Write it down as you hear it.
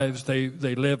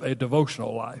they live a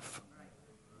devotional life.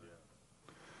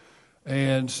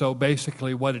 And so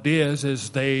basically what it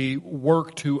is they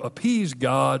work to appease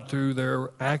God through their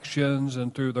actions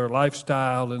and through their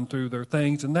lifestyle and through their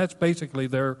things. And that's basically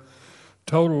their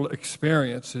total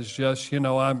experience is just,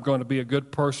 I'm going to be a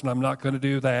good person. I'm not going to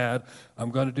do that. I'm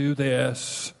going to do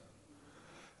this.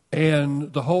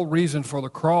 And the whole reason for the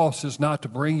cross is not to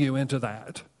bring you into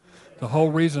that. The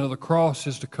whole reason of the cross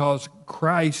is to cause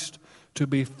Christ to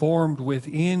be formed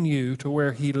within you to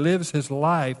where he lives his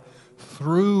life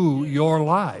through your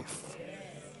life.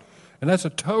 And that's a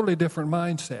totally different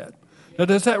mindset. Now,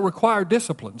 does that require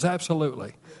disciplines?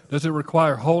 Absolutely. Does it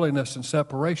require holiness and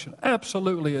separation?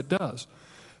 Absolutely it does.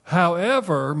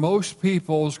 However, most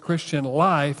people's Christian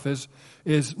life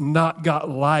is not got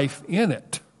life in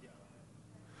it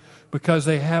because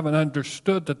they haven't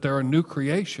understood that they're a new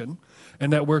creation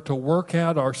and that we're to work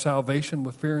out our salvation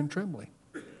with fear and trembling.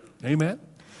 Amen?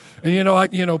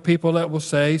 And, people that will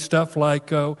say stuff like,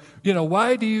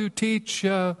 why do you teach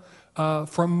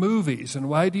from movies? And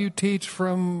why do you teach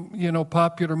from,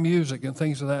 popular music and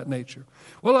things of that nature?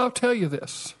 Well, I'll tell you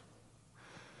this.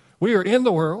 We are in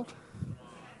the world,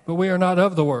 but we are not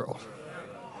of the world.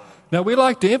 Now, we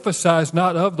like to emphasize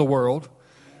not of the world,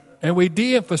 and we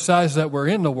de-emphasize that we're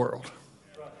in the world.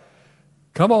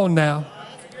 Come on now.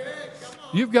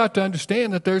 You've got to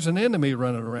understand that there's an enemy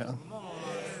running around.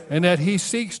 And that he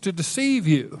seeks to deceive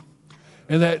you.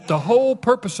 And that the whole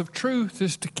purpose of truth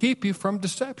is to keep you from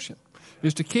deception.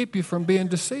 Is to keep you from being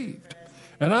deceived.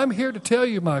 And I'm here to tell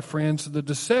you, my friends, the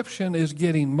deception is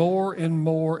getting more and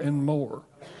more and more.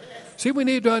 See, we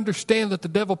need to understand that the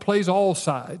devil plays all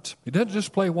sides. He doesn't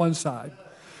just play one side.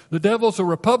 The devil's a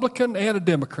Republican and a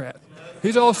Democrat.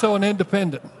 He's also an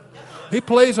independent. He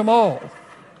plays them all.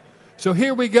 So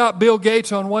here we got Bill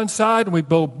Gates on one side, and we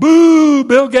go, boo,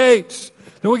 Bill Gates.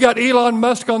 Then we got Elon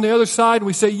Musk on the other side, and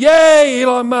we say, yay,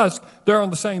 Elon Musk. They're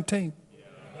on the same team.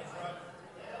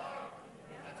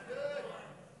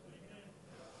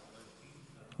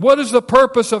 What is the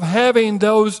purpose of having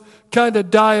those kind of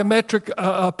diametric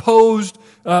opposed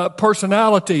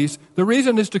personalities? The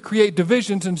reason is to create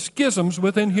divisions and schisms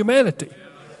within humanity.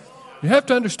 You have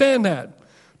to understand that.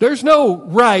 There's no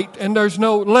right and there's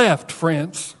no left,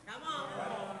 friends.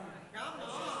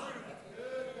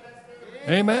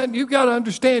 Amen. You've got to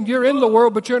understand you're in the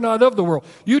world, but you're not of the world.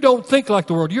 You don't think like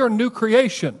the world. You're a new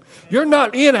creation. You're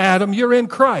not in Adam. You're in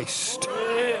Christ.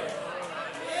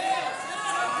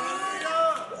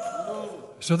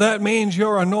 So that means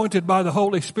you're anointed by the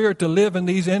Holy Spirit to live in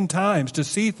these end times, to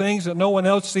see things that no one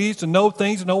else sees, to know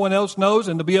things no one else knows,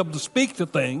 and to be able to speak to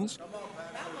things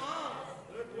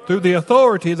through the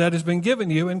authority that has been given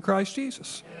you in Christ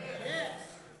Jesus.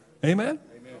 Amen.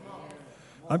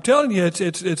 I'm telling you,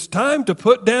 it's time to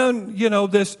put down,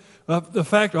 this the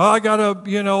fact, I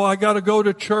gotta go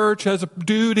to church as a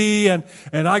duty, and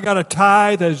I gotta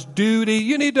tithe as duty.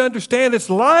 You need to understand it's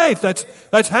life.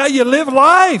 That's how you live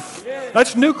life.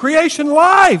 That's new creation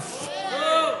life.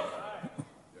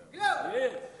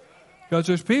 Because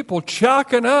there's people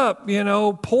chalking up,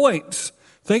 points,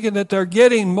 thinking that they're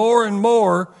getting more and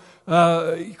more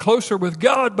closer with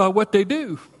God by what they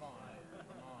do.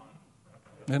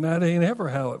 And that ain't ever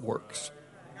how it works.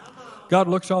 God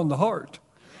looks on the heart.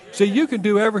 See, you can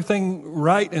do everything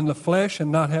right in the flesh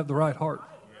and not have the right heart.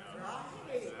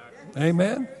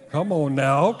 Amen? Come on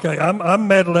now. Okay, I'm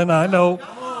meddling, I know.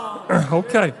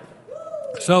 Okay.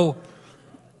 So,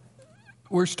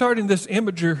 we're starting this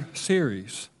Imager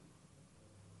series.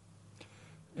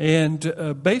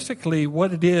 And basically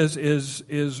what it is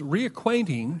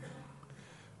reacquainting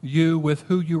you with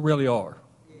who you really are.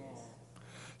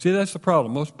 See, that's the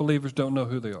problem. Most believers don't know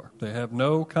who they are. They have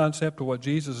no concept of what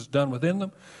Jesus has done within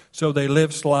them, so they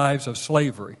live lives of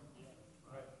slavery.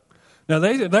 Now,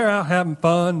 they're out having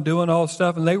fun, doing all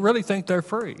stuff, and they really think they're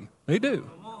free. They do.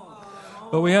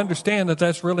 But we understand that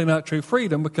that's really not true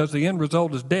freedom because the end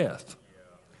result is death.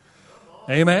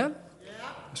 Amen?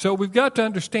 So we've got to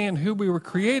understand who we were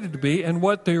created to be and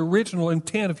what the original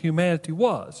intent of humanity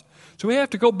was. So we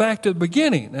have to go back to the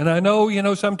beginning. And I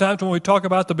know, sometimes when we talk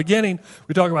about the beginning,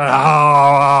 we talk about,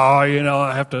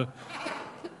 I have to.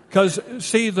 Because,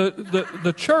 see,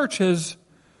 the church has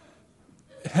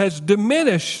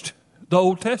diminished the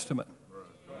Old Testament.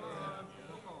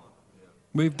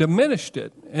 We've diminished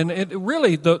it. And it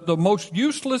really, the most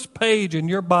useless page in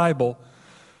your Bible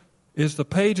is the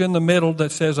page in the middle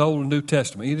that says Old and New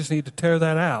Testament. You just need to tear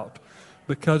that out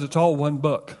because it's all one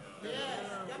book.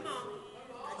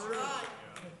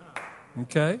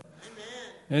 Okay?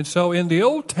 And so in the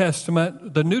Old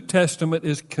Testament, the New Testament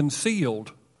is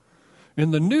concealed.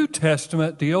 In the New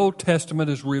Testament, the Old Testament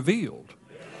is revealed.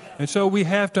 And so we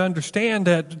have to understand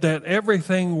that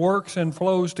everything works and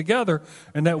flows together,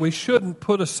 and that we shouldn't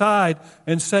put aside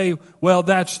and say, well,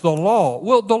 that's the law.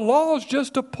 Well, the law is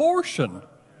just a portion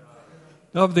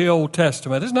of the Old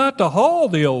Testament. It's not the whole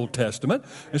of the Old Testament.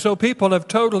 And so people have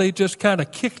totally just kind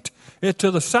of kicked it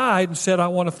to the side and said, I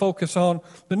want to focus on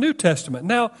the New Testament.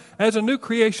 Now, as a new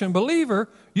creation believer,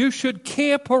 you should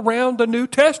camp around the New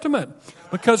Testament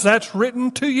because that's written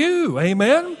to you.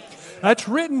 Amen? That's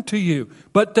written to you.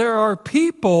 But there are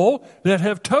people that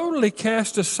have totally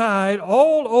cast aside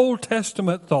all Old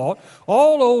Testament thought,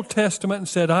 all Old Testament, and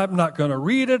said, I'm not going to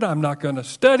read it, I'm not going to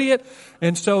study it.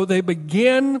 And so they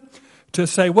begin to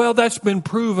say, well, that's been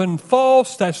proven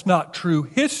false, that's not true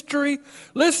history.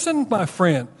 Listen, my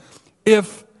friend,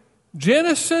 if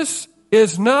Genesis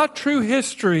is not true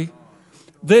history,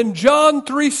 then John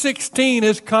 3:16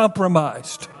 is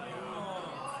compromised.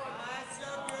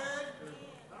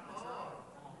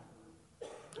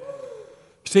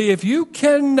 See, if you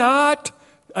cannot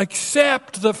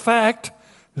accept the fact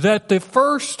that the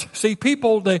first,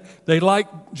 people, they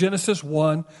like Genesis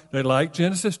 1, they like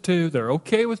Genesis 2, they're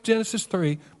okay with Genesis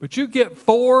 3, but you get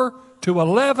 4 to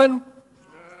 11,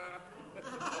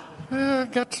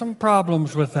 got some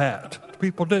problems with that.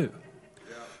 People do.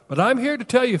 But I'm here to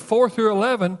tell you 4 through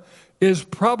 11 is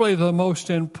probably the most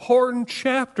important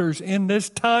chapters in this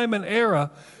time and era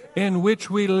in which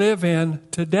we live in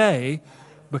today,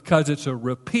 because it's a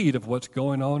repeat of what's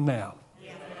going on now.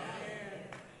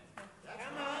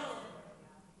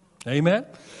 Amen?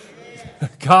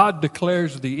 God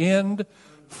declares the end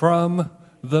from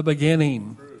the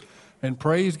beginning. And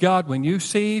praise God, when you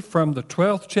see from the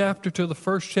 12th chapter to the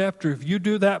first chapter, if you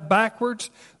do that backwards,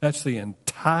 that's the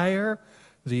entire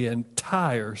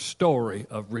story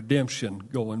of redemption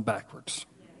going backwards.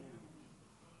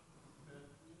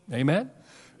 Amen?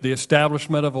 The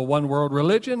establishment of a one-world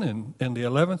religion in the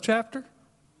 11th chapter.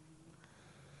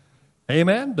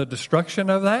 Amen? The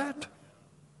destruction of that.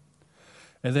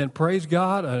 And then, praise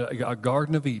God, a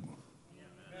Garden of Eden.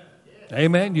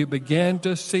 Amen? You begin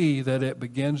to see that it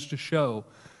begins to show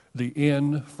the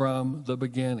end from the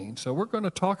beginning. So we're going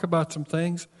to talk about some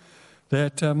things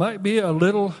that might be a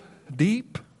little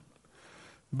deep,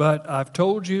 but I've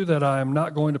told you that I am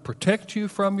not going to protect you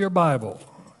from your Bible.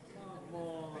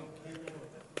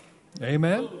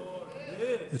 Amen?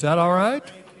 Is that all right?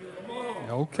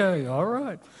 Okay, all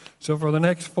right. So for the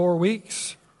next 4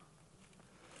 weeks,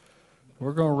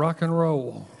 we're going to rock and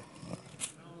roll.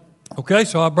 Okay,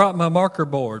 so I brought my marker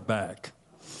board back.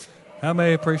 How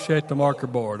many appreciate the marker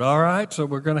board? All right, so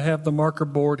we're going to have the marker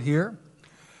board here.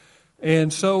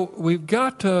 And so we've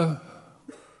got to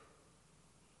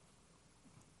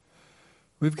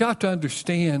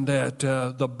understand that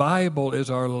the Bible is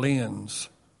our lens.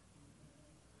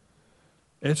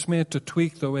 It's meant to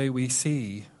tweak the way we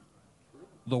see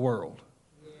the world.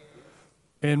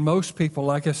 And most people,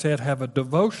 like I said, have a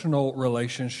devotional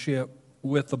relationship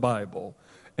with the Bible.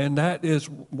 And that is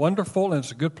wonderful, and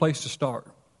it's a good place to start.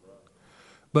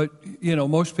 But,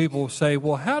 most people say,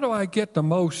 well, how do I get the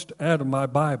most out of my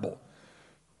Bible?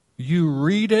 You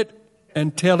read it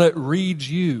until it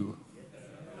reads you.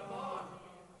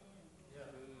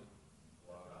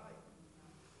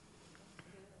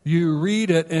 You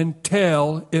read it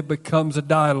until it becomes a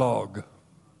dialogue.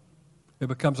 It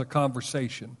becomes a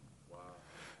conversation.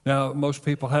 Now, most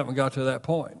people haven't got to that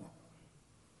point.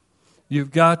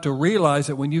 You've got to realize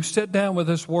that when you sit down with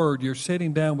this Word, you're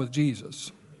sitting down with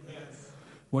Jesus.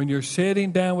 When you're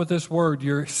sitting down with this Word,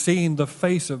 you're seeing the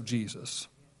face of Jesus.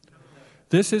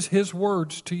 This is His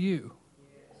words to you.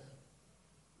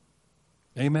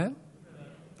 Amen?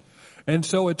 And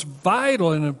so it's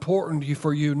vital and important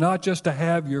for you not just to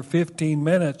have your 15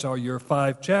 minutes or your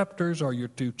 5 chapters or your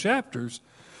 2 chapters.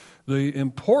 The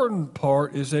important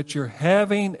part is that you're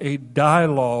having a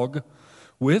dialogue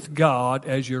with God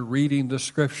as you're reading the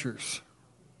Scriptures.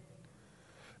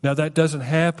 Now, that doesn't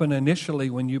happen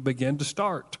initially when you begin to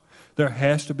start. There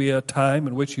has to be a time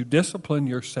in which you discipline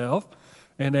yourself,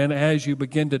 and then as you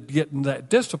begin to get in that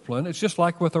discipline, it's just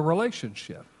like with a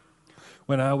relationship.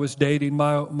 When I was dating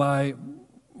my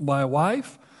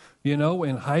wife,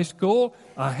 in high school,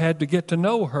 I had to get to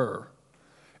know her.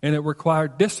 And it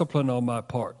required discipline on my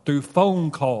part through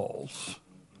phone calls.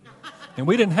 And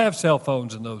we didn't have cell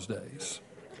phones in those days.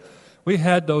 We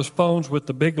had those phones with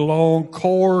the big long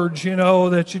cords,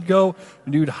 that you'd go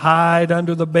and you'd hide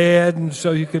under the bed and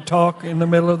so you could talk in the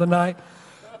middle of the night.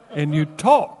 And you'd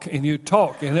talk and you'd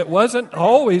talk. And it wasn't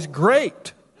always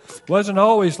great. It wasn't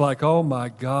always like, oh my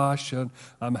gosh, and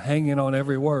I'm hanging on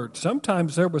every word.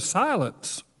 Sometimes there was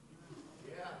silence.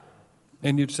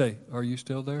 And you'd say, are you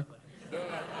still there?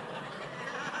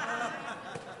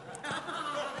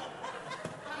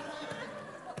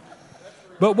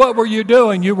 But what were you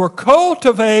doing? You were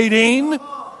cultivating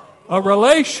a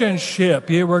relationship.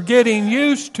 You were getting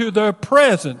used to their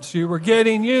presence. You were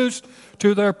getting used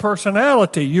to their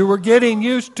personality. You were getting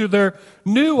used to their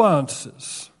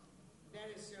nuances.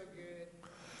 That is so good.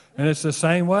 And it's the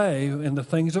same way in the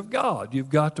things of God.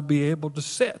 You've got to be able to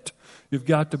sit. You've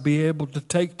got to be able to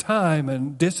take time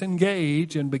and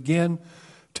disengage and begin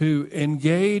to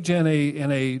engage in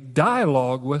a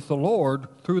dialogue with the Lord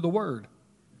through the Word.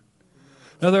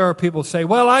 Now, there are people who say,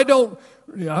 well, I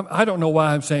don't know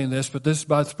why I'm saying this, but this is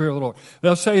by the Spirit of the Lord.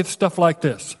 They'll say stuff like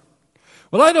this.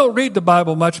 Well, I don't read the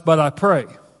Bible much, but I pray.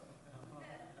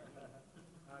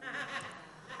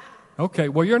 Okay,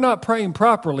 well, you're not praying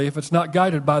properly if it's not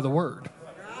guided by the Word.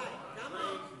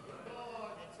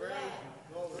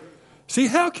 See,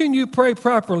 how can you pray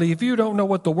properly if you don't know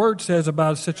what the Word says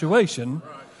about a situation,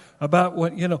 about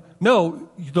what, No,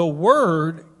 the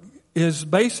Word is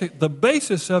the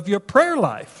basis of your prayer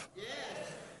life.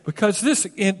 Because this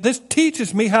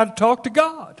teaches me how to talk to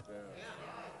God.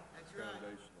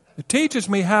 It teaches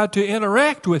me how to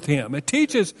interact with Him. It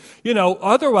teaches,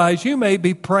 otherwise you may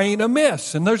be praying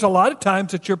amiss. And there's a lot of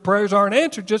times that your prayers aren't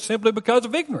answered just simply because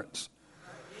of ignorance.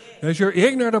 Because you're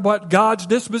ignorant of what God's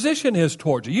disposition is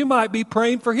towards you. You might be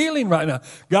praying for healing right now.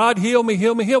 God, heal me,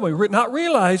 heal me, heal me. Not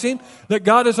realizing that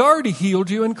God has already healed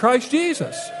you in Christ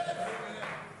Jesus.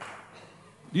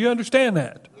 Do you understand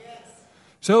that? Yes.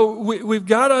 So we've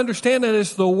got to understand that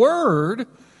it's the Word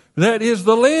that is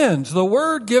the lens. The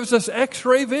Word gives us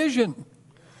x-ray vision.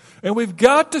 And we've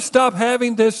got to stop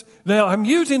having this. Now, I'm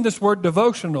using this word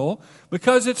devotional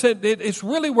because it's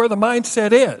really where the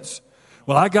mindset is.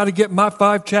 Well, I got to get my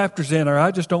 5 chapters in, or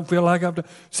I just don't feel like I have to.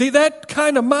 See, that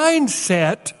kind of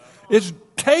mindset is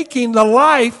taking the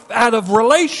life out of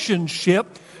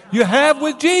relationship you have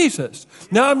with Jesus.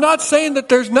 Now, I'm not saying that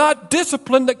there's not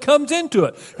discipline that comes into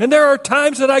it. And there are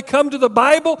times that I come to the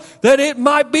Bible that it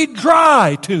might be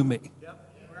dry to me.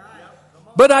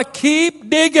 But I keep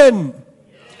digging.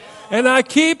 And I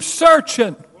keep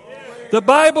searching. The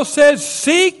Bible says,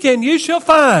 seek and you shall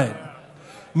find.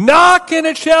 Knock and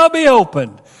it shall be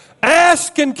opened.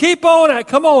 Ask and keep on.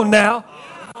 Come on now.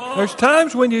 There's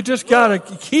times when you just got to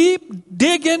keep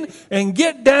digging and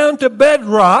get down to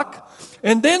bedrock.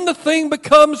 And then the thing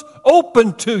becomes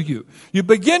open to you. You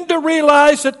begin to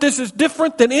realize that this is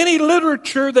different than any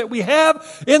literature that we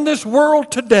have in this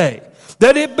world today.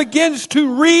 That it begins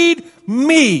to read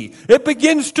me. It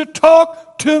begins to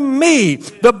talk to me.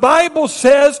 The Bible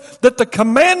says that the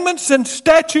commandments and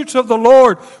statutes of the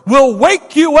Lord will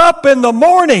wake you up in the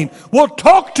morning. Will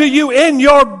talk to you in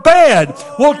your bed.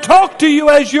 Will talk to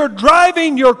you as you're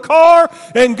driving your car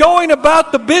and going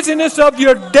about the busyness of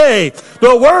your day.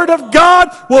 The Word of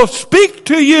God will speak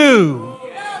to you.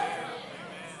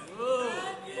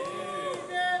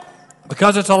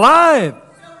 Because it's alive.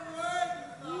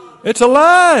 It's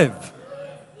alive.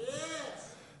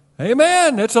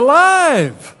 Amen. It's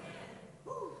alive.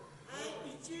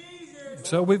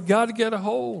 So we've got to get a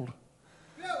hold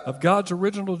of God's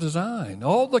original design.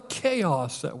 All the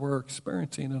chaos that we're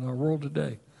experiencing in our world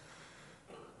today.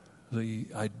 The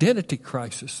identity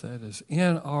crisis that is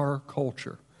in our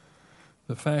culture.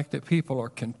 The fact that people are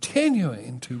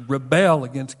continuing to rebel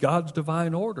against God's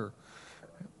divine order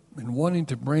and wanting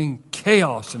to bring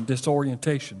chaos and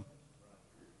disorientation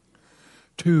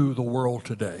to the world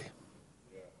today.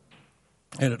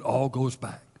 And it all goes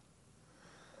back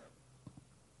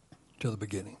to the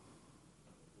beginning.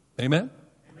 Amen?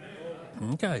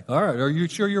 Amen? Okay. All right. Are you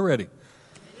sure you're ready?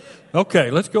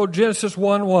 Okay. Let's go Genesis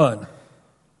 1:1.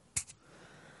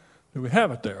 Do we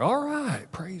have it there? All right.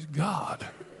 Praise God.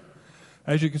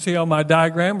 As you can see on my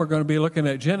diagram, we're going to be looking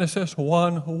at Genesis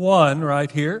 1:1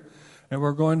 right here. And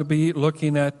we're going to be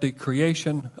looking at the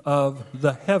creation of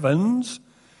the heavens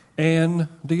and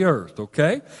the earth,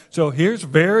 okay? So here's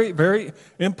very, very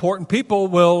important. People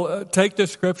will take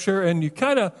this scripture and it's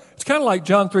kind of like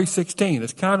John 3:16.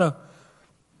 It's kind of,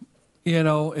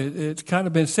 it's kind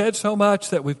of been said so much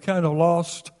that we've kind of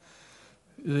lost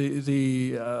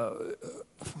the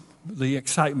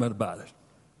excitement about it,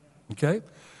 okay?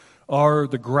 Or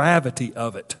the gravity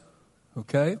of it,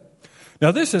 okay?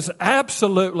 Now this is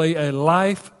absolutely a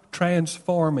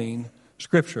life-transforming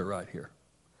scripture right here.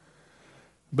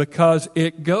 Because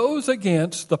it goes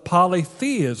against the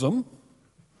polytheism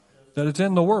that is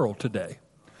in the world today.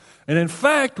 And in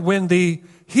fact, when the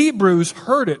Hebrews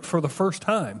heard it for the first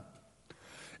time,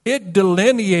 it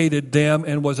delineated them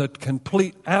and was a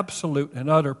complete, absolute, and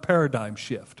utter paradigm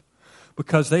shift.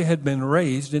 Because they had been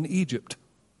raised in Egypt.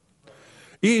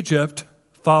 Egypt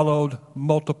followed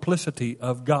multiplicity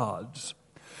of gods.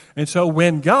 And so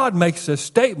when God makes this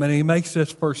statement, He makes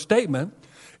this first statement,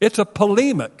 It's a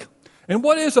polemic. And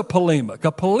what is a polemic?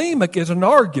 A polemic is an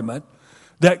argument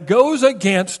that goes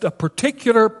against a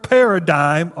particular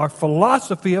paradigm or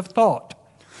philosophy of thought.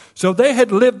 So they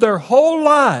had lived their whole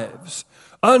lives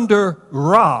under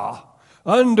Ra,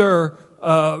 under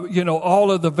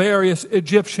all of the various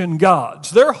Egyptian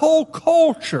gods. Their whole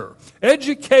culture,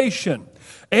 education,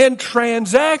 and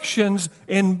transactions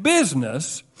in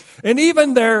business, and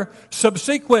even their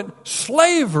subsequent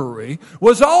slavery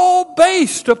was all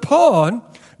based upon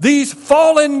these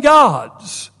fallen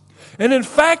gods. And in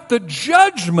fact, the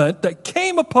judgment that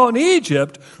came upon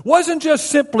Egypt wasn't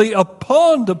just simply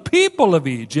upon the people of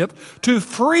Egypt to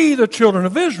free the children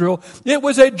of Israel. It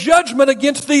was a judgment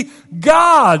against the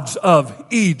gods of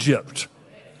Egypt.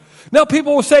 Now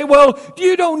people will say, well,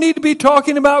 you don't need to be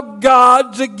talking about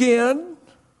gods again.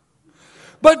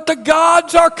 But the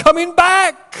gods are coming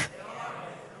back.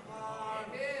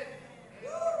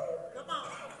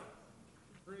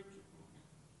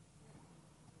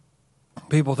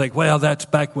 People think, well, that's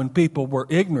back when people were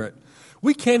ignorant.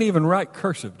 We can't even write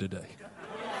cursive today.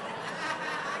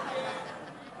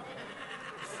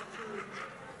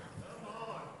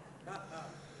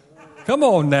 Come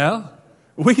on now.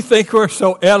 We think we're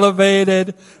so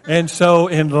elevated and so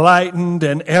enlightened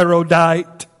and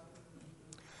erudite.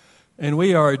 And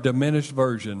we are a diminished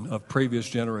version of previous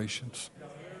generations.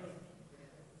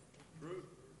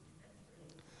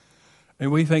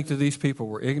 And we think that these people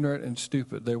were ignorant and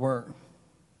stupid. They weren't.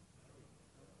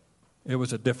 It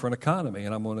was a different economy,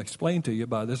 and I'm going to explain to you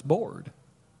by this board.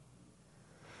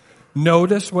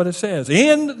 Notice what it says.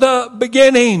 In the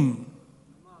beginning.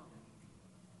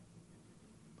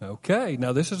 Okay,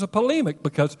 now this is a polemic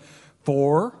because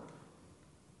for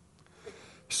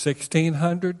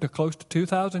 1,600 to close to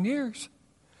 2,000 years,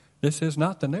 this is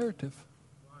not the narrative.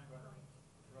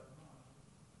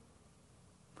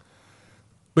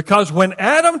 Because when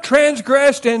Adam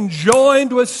transgressed and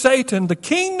joined with Satan, the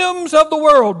kingdoms of the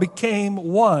world became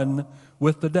one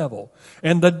with the devil.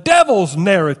 And the devil's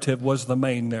narrative was the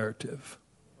main narrative.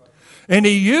 And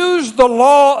he used the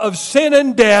law of sin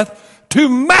and death to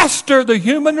master the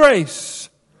human race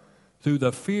through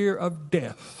the fear of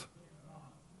death.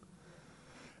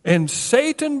 And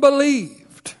Satan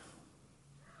believed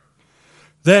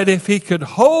that if he could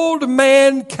hold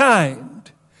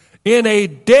mankind in a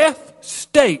death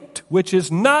state, which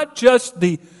is not just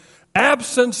the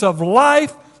absence of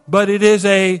life, but it is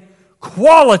a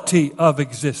quality of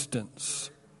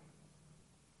existence.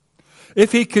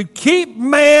 If he could keep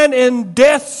man in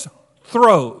death's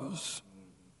throes.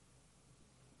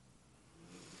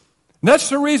 And that's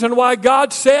the reason why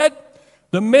God said,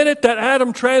 the minute that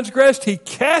Adam transgressed, he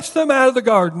cast them out of the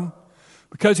garden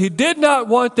because he did not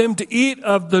want them to eat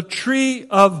of the tree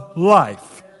of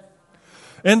life.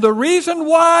 And the reason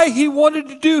why he wanted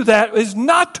to do that is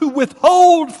not to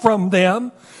withhold from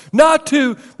them, not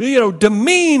to,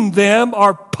 demean them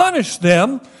or punish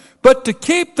them, but to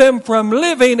keep them from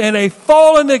living in a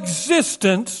fallen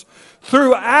existence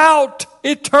throughout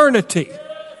eternity.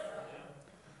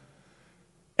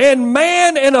 And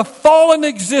man in a fallen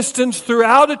existence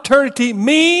throughout eternity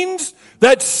means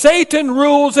that Satan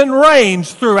rules and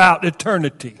reigns throughout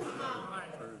eternity.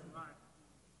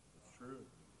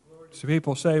 So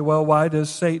people say, well, why does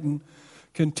Satan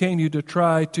continue to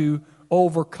try to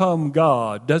overcome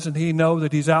God? Doesn't he know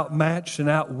that he's outmatched and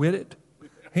outwitted?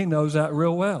 He knows that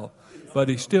real well. But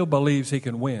he still believes he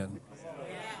can win.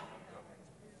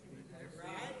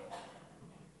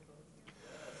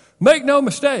 Make no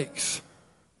mistakes.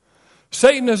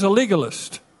 Satan is a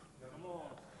legalist.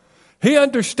 He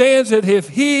understands that if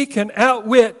he can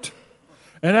outwit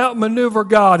and outmaneuver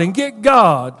God and get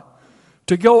God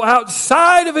to go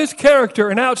outside of his character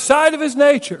and outside of his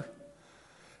nature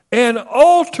and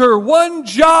alter one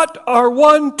jot or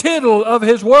one tittle of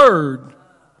his word,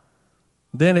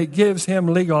 then it gives him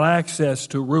legal access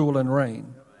to rule and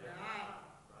reign.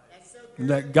 And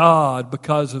that God,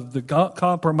 because of the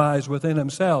compromise within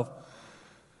himself,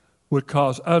 would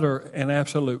cause utter and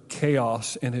absolute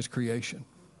chaos in his creation,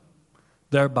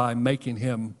 thereby making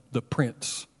him the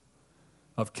prince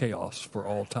of chaos for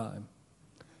all time.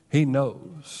 He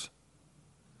knows.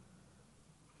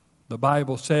 The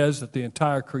Bible says that the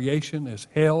entire creation is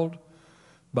held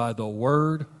by the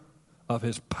word of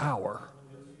his power.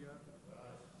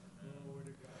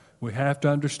 We have to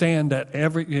understand that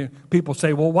people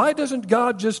say, well, why doesn't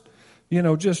God just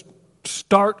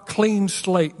start clean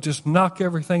slate, just knock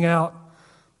everything out?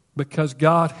 Because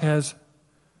God has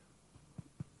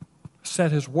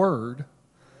set his word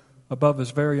above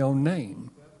his very own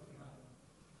name.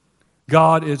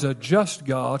 God is a just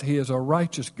God. He is a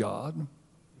righteous God.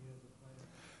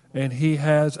 And he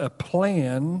has a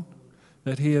plan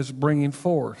that he is bringing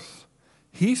forth.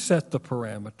 He set the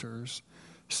parameters.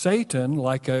 Satan,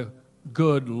 like a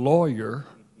good lawyer,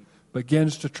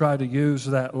 begins to try to use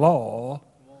that law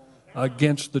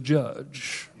against the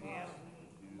judge.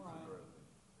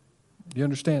 Do you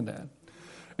understand that?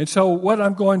 And so what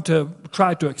I'm going to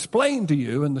try to explain to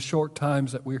you in the short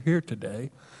times that we're here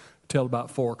today, till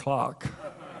about 4 o'clock.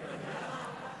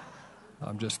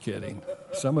 I'm just kidding.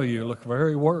 Some of you look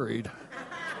very worried.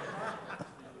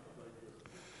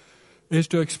 Is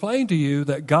to explain to you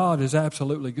that God is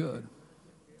absolutely good.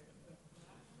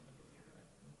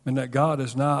 And that God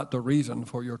is not the reason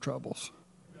for your troubles.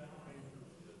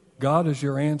 God is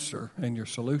your answer and your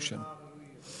solution.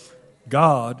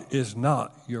 God is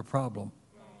not your problem.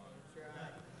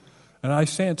 And I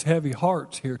sense heavy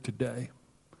hearts here today.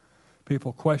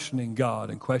 People questioning God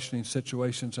and questioning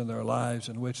situations in their lives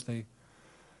in which they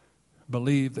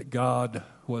believe that God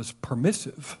was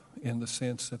permissive in the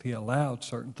sense that he allowed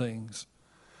certain things.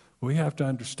 We have to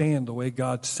understand the way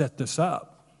God set this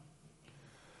up.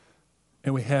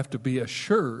 And we have to be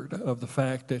assured of the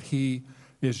fact that he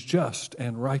is just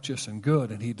and righteous and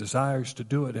good, and he desires to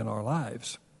do it in our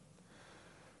lives.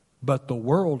 But the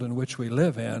world in which we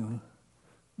live in,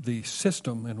 the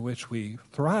system in which we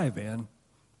thrive in,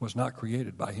 was not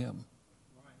created by him.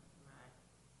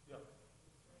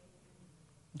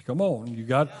 Come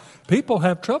on, people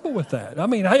have trouble with that. I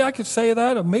mean, I could say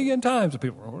that 1,000,000 times to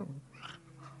people.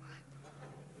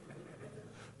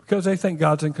 Because they think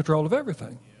God's in control of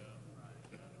everything.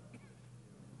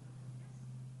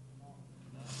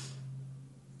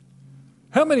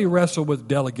 How many wrestle with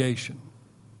delegation?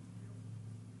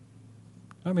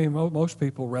 I mean, most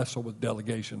people wrestle with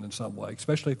delegation in some way,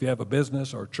 especially if you have a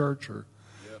business or a church or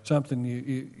something,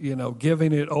 you know,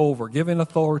 giving it over, giving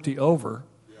authority over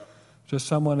to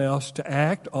someone else to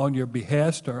act on your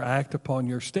behest or act upon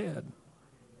your stead.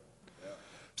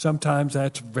 Sometimes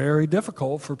that's very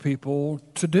difficult for people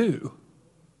to do.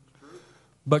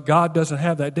 But God doesn't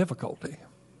have that difficulty.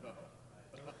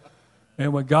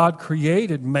 And when God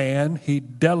created man, he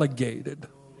delegated.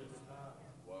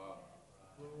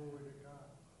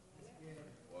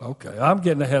 Okay, I'm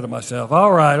getting ahead of myself.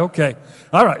 All right, okay.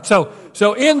 All right, so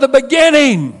in the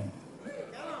beginning.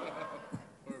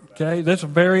 Okay, that's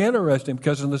very interesting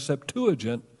because in the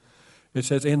Septuagint, it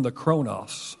says in the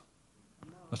Chronos.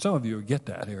 Now, some of you will get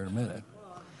that here in a minute.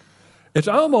 It's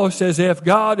almost as if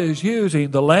God is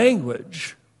using the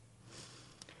language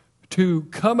to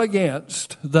come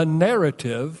against the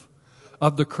narrative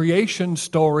of the creation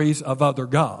stories of other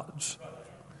gods.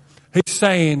 He's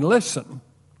saying, listen,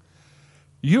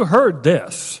 you heard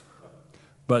this,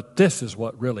 but this is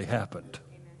what really happened.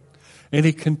 And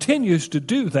he continues to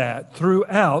do that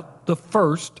throughout the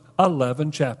first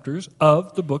 11 chapters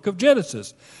of the book of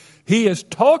Genesis. He is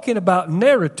talking about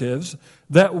narratives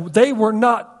that they were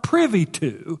not privy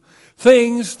to,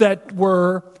 things that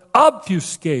were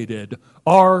obfuscated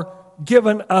or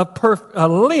given a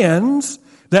lens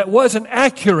that wasn't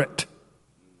accurate.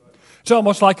 It's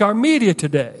almost like our media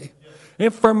today.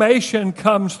 Information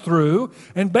comes through,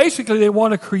 and basically they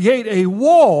want to create a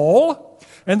wall,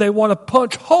 and they want to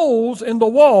punch holes in the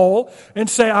wall and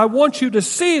say, I want you to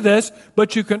see this,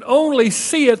 but you can only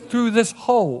see it through this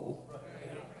hole.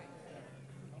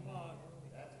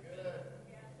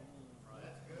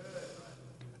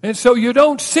 And so you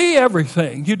don't see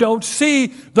everything. You don't see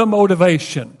the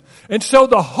motivation. And so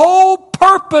the whole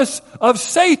purpose of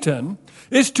Satan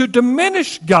is to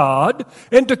diminish God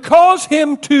and to cause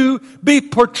him to be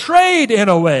portrayed in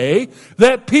a way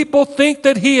that people think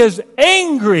that he is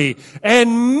angry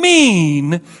and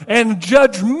mean and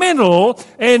judgmental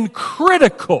and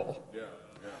critical.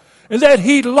 And that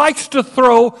he likes to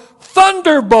throw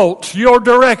thunderbolts your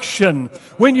direction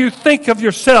when you think of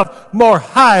yourself more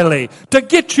highly, to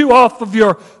get you off of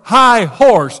your high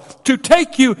horse, to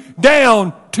take you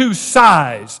down to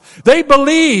size. They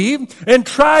believe and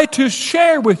try to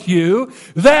share with you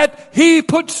that he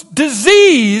puts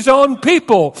disease on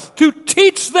people to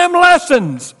teach them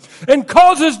lessons and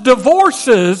causes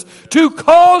divorces to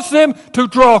cause them to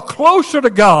draw closer to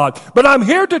God. But I'm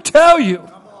here to tell you,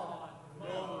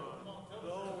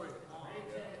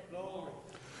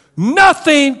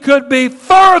 nothing could be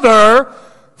further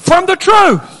from the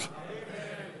truth.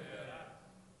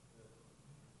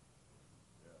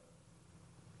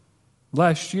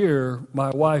 Last year, my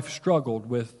wife struggled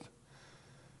with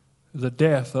the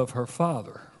death of her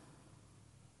father.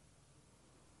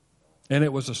 And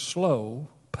it was a slow,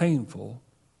 painful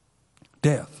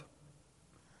death.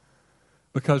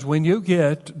 Because when you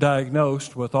get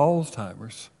diagnosed with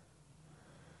Alzheimer's,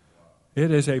 It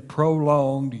is a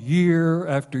prolonged year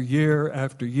after year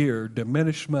after year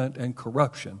diminishment and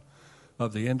corruption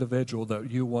of the individual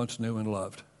that you once knew and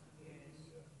loved.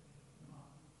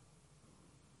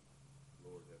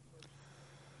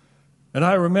 And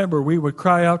I remember we would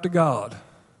cry out to God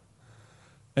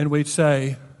and we'd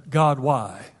say, God,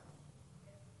 why?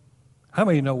 How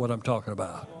many know what I'm talking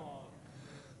about?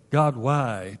 God,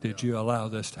 why did you allow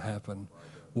this to happen?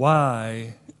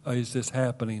 Why is this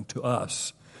happening to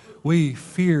us? We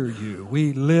fear you.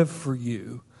 We live for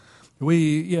you.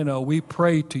 We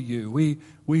pray to you.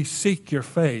 We seek your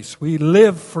face. We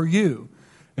live for you.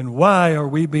 And why are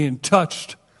we being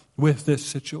touched with this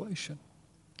situation?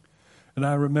 And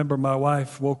I remember my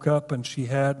wife woke up and she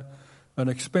had an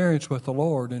experience with the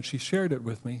Lord and she shared it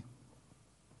with me.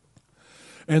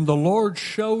 And the Lord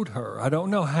showed her, I don't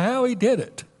know how he did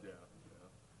it,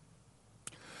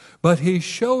 but he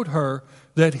showed her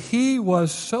that he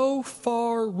was so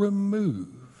far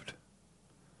removed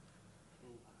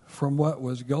from what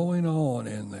was going on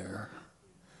in there.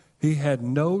 He had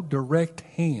no direct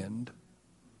hand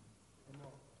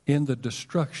in the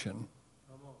destruction.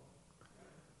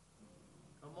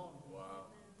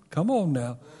 Come on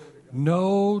now.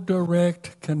 No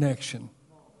direct connection.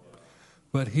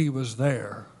 But he was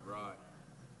there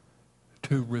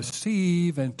to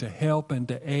receive and to help and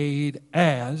to aid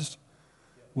as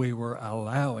we were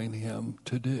allowing him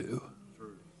to do.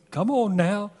 Come on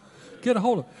now. Get a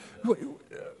hold of it.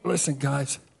 Listen,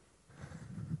 guys.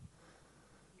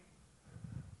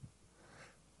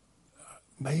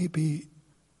 Maybe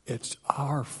it's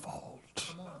our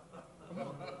fault.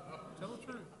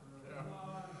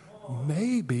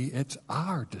 Maybe it's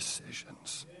our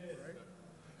decisions.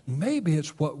 Maybe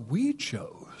it's what we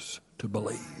chose to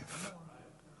believe.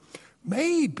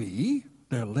 Maybe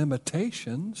there are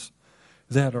limitations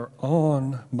that are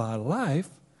on my life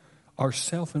are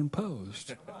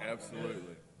self-imposed.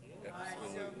 Absolutely.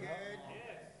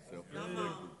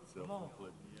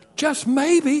 Just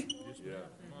maybe.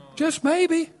 Just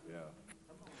maybe.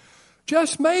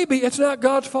 Just maybe it's not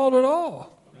God's fault at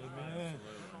all.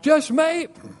 Just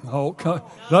maybe. Oh,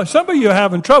 some of you are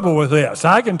having trouble with this.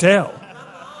 I can tell.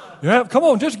 Come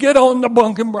on, just get on the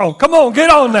bunk and bro. Come on, get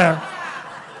on there.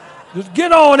 Just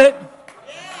get on it.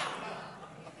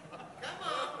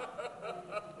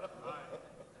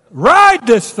 Ride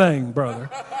this thing, brother.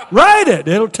 Ride it.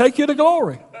 It'll take you to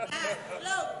glory.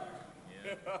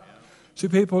 See,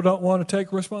 people don't want to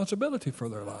take responsibility for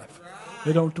their life.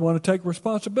 They don't want to take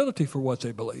responsibility for what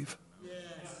they believe.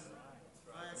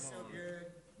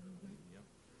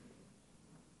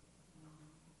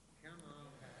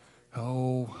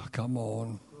 Oh, come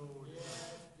on.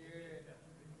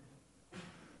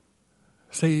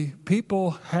 See,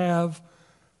 people have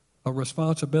a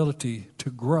responsibility to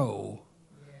grow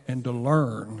and to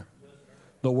learn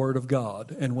the Word of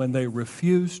God. And when they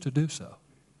refuse to do so,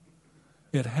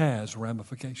 it has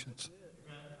ramifications.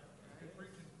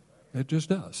 It just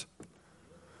does.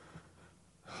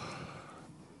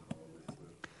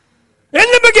 In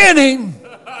the beginning,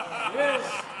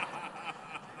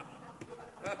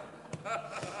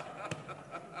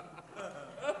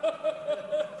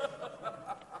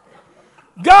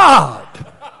 God.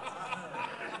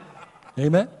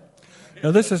 Amen.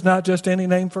 Now, this is not just any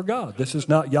name for God. This is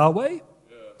not Yahweh.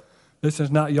 This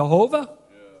is not Jehovah.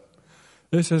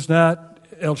 This is not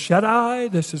El Shaddai.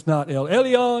 This is not El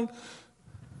Elyon.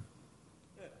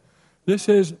 This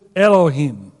is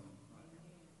Elohim.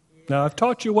 Now, I've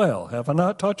taught you well. Have I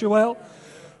not taught you well?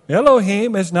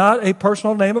 Elohim is not a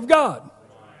personal name of God.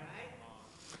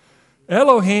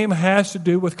 Elohim has to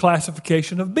do with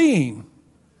classification of being.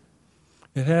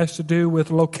 It has to do with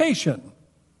location.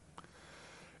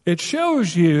 It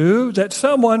shows you that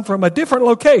someone from a different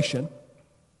location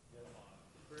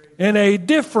in a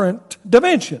different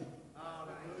dimension,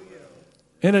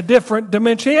 in a different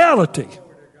dimensionality,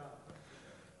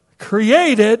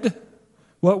 created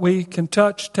what we can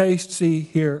touch, taste, see,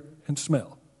 hear, and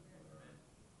smell.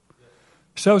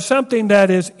 So something that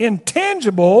is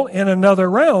intangible in another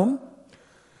realm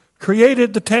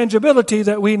created the tangibility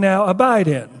that we now abide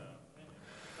in.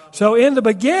 So in the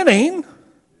beginning,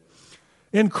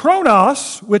 in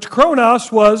Kronos, which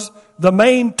Kronos was the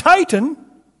main titan,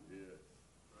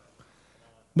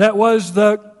 that was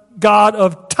the god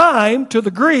of time to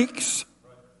the Greeks.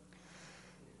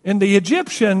 In the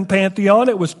Egyptian pantheon,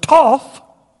 it was Thoth.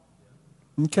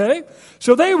 Okay?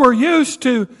 So they were used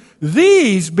to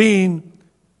these being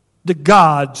the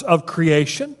gods of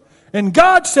creation. And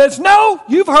God says, no,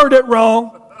 you've heard it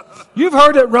wrong. You've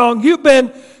heard it wrong. You've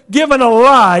been given a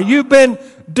lie. You've been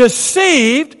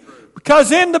deceived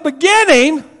because in the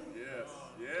beginning,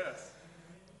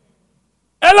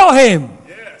 Elohim.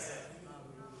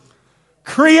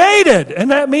 Created,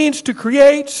 and that means to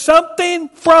create something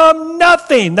from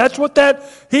nothing. That's what that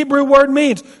Hebrew word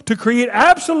means. To create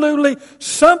absolutely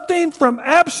something from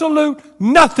absolute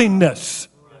nothingness.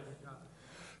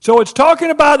 So it's talking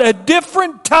about a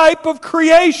different type of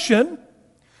creation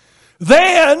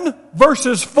than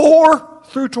verses 4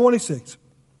 through 26.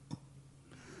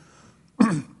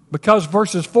 Because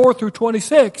verses 4 through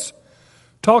 26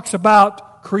 talks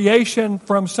about creation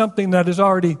from something that is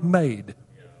already made.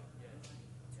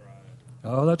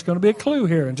 Oh, that's going to be a clue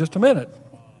here in just a minute.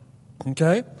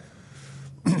 Okay?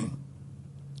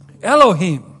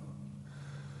 Elohim.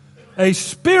 A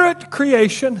spirit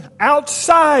creation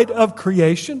outside of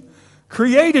creation.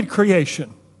 Created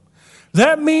creation.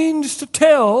 That means to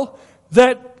tell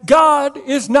that God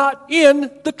is not in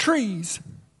the trees.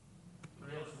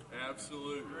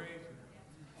 Absolutely.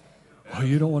 Oh,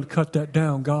 you don't want to cut that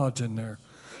down. God's in there.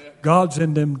 God's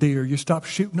in them deer. You stop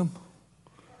shooting them.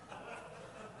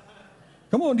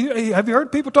 Come on, have you heard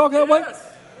people talk that way?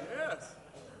 Yes.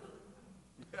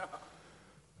 Yeah.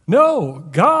 No,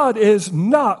 God is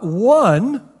not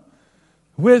one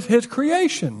with His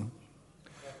creation.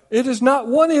 It is not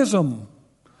oneism.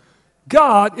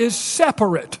 God is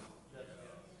separate.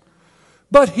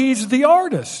 But He's the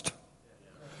artist.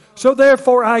 So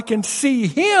therefore I can see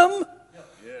Him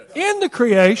in the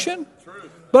creation,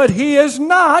 but He is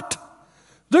not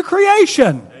the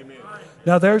creation.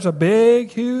 Now, there's a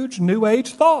big, huge New Age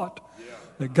thought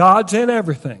that God's in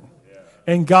everything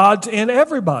and God's in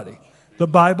everybody. The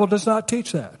Bible does not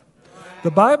teach that.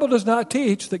 The Bible does not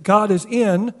teach that God is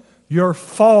in your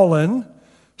fallen,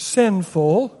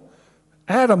 sinful,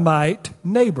 Adamite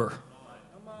neighbor.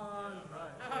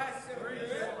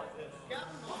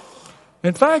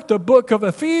 In fact, the book of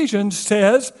Ephesians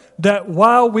says that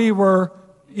while we were,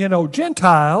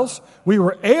 Gentiles, we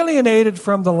were alienated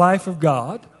from the life of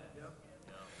God.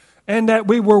 And that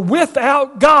we were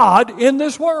without God in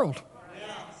this world.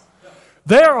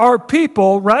 There are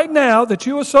people right now that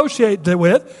you associate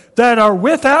with that are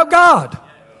without God.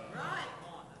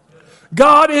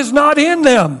 God is not in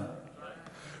them.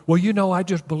 Well, I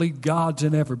just believe God's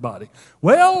in everybody.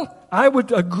 Well, I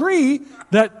would agree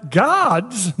that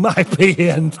God's might be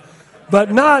in,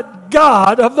 but not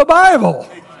God of the Bible.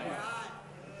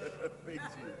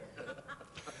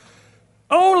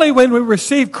 Only when we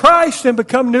receive Christ and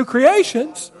become new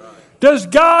creations does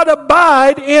God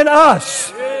abide in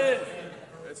us.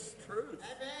 That's true.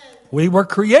 We were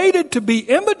created to be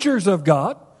imagers of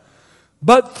God,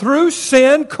 but through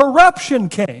sin, corruption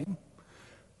came,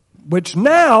 which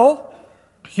now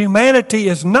humanity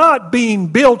is not being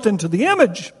built into the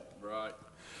image. Right.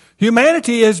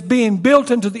 Humanity is being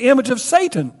built into the image of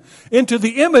Satan, into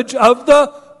the image of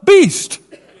the beast.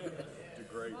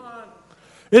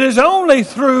 It is only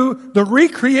through the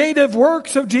recreative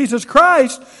works of Jesus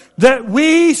Christ that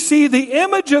we see the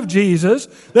image of Jesus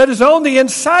that is on the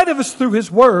inside of us through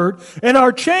His Word and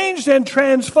are changed and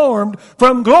transformed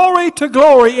from glory to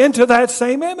glory into that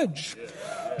same image.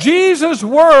 Jesus'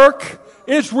 work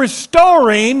is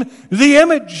restoring the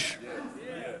image.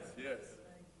 Yes.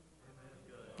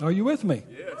 Are you with me?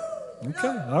 Yes.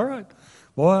 Okay, all right.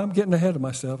 Boy, I'm getting ahead of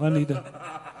myself. I need to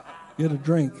get a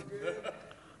drink.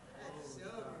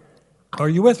 Are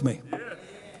you with me?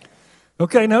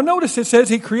 Okay, now notice it says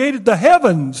He created the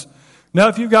heavens. Now,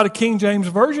 if you've got a King James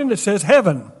Version, it says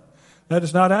heaven. That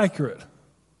is not accurate.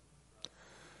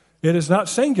 It is not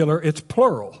singular, it's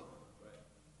plural.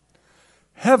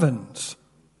 Heavens.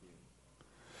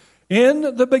 In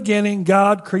the beginning,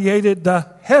 God created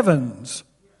the heavens.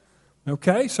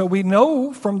 Okay, so we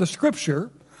know from the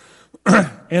Scripture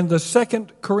in the 2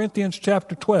 Corinthians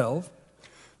chapter 12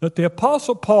 that the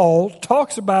Apostle Paul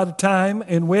talks about a time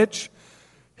in which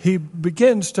he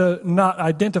begins to not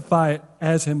identify it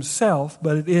as himself,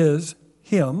 but it is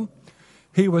him.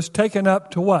 He was taken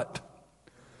up to what?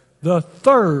 The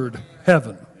third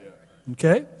heaven.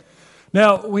 Okay?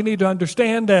 Now, we need to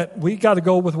understand that we got to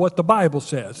go with what the Bible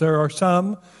says. There are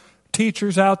some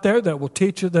teachers out there that will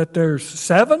teach you that there's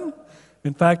 7.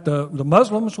 In fact, the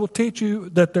Muslims will teach you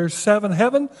that there's 7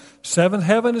 heaven. 7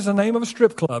 heaven is the name of a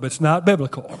strip club. It's not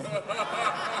biblical.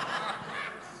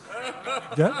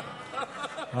 Okay?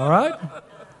 All right?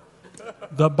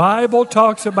 The Bible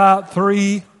talks about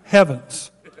 3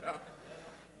 heavens.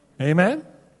 Amen?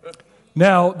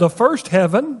 Now, the first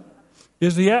heaven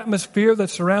is the atmosphere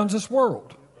that surrounds this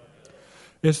world.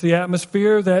 It's the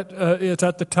atmosphere that is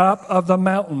at the top of the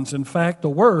mountains. In fact, the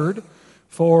word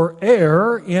for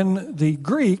air in the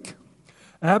Greek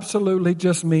absolutely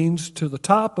just means to the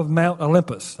top of Mount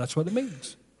Olympus. That's what it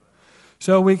means.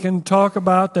 So we can talk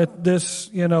about that this,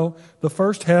 the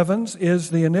first heavens is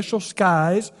the initial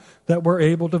skies that we're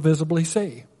able to visibly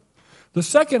see. The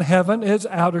second heaven is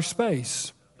outer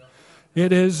space.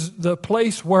 It is the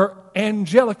place where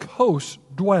angelic hosts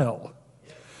dwell.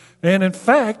 And in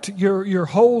fact, your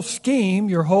whole scheme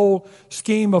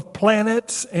of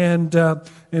planets and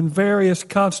various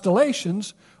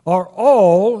constellations are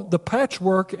all the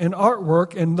patchwork and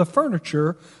artwork and the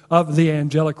furniture of the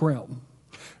angelic realm.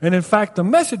 And in fact, the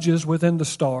messages within the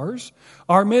stars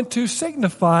are meant to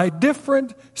signify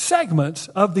different segments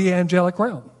of the angelic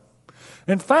realm.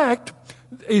 In fact,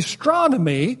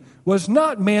 astronomy was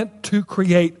not meant to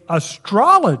create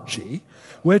astrology,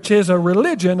 which is a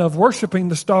religion of worshiping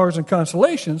the stars and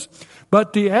constellations,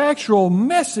 but the actual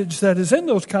message that is in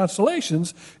those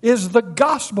constellations is the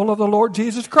gospel of the Lord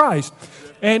Jesus Christ.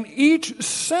 And each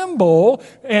symbol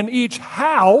and each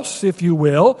house, if you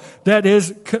will, that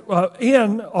is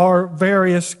in our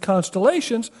various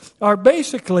constellations are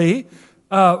basically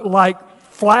like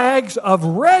flags of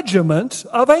regiments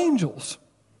of angels.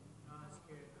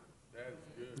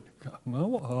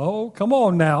 Oh, come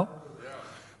on now.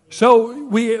 So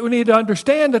we need to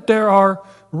understand that there are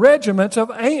regiments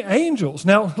of angels.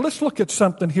 Now, let's look at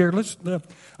something here.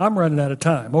 I'm running out of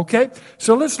time, okay?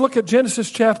 So let's look at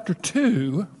Genesis chapter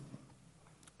 2,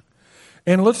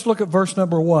 and let's look at verse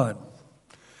number 1.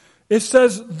 It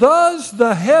says, "Thus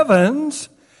the heavens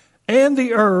and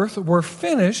the earth were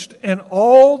finished, and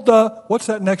all the..." What's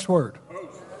that next word?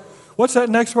 What's that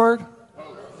next word?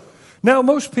 Now,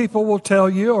 most people will tell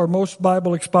you, or most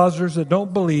Bible expositors that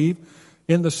don't believe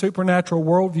in the supernatural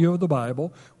worldview of the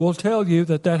Bible, will tell you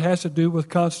that has to do with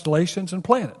constellations and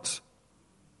planets.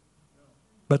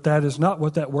 But that is not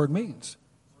what that word means.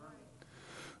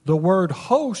 The word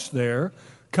host there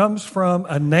comes from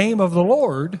a name of the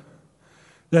Lord,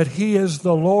 that He is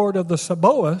the Lord of the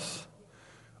Sabaoth,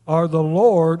 or the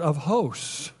Lord of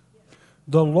hosts,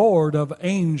 the Lord of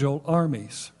angel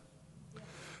armies.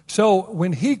 So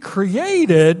when He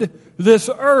created this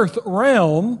earth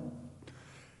realm,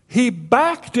 He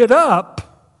backed it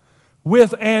up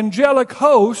with angelic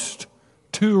hosts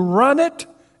to run it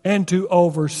and to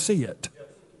oversee it.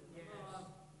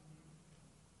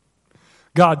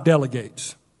 God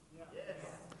delegates.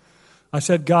 I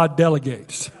said God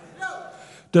delegates.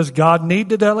 Does God need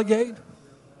to delegate?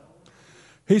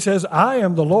 He says, "I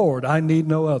am the Lord, I need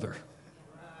no other."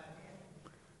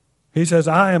 He says,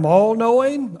 "I am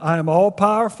all-knowing, I am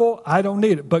all-powerful, I don't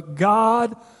need it." But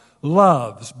God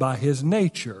loves by His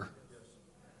nature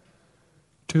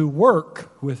to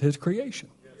work with His creation.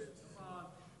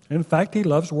 In fact, He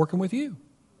loves working with you.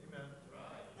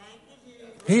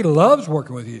 He loves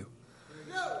working with you.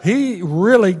 He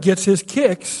really gets His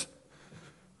kicks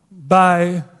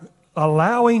by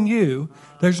allowing you.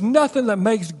 There's nothing that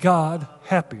makes God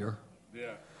happier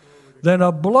than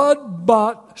a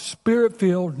blood-bought,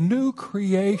 spirit-filled, new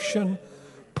creation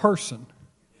person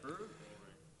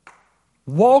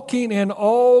walking in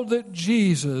all that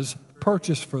Jesus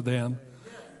purchased for them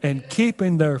and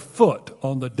keeping their foot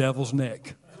on the devil's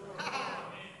neck.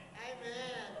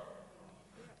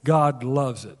 God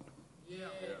loves it.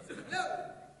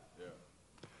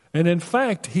 And in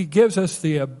fact, He gives us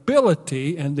the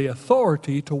ability and the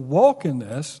authority to walk in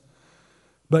this,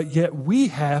 but yet we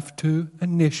have to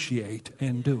initiate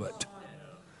and do it.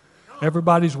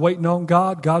 Everybody's waiting on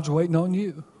God. God's waiting on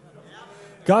you.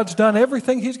 God's done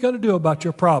everything He's going to do about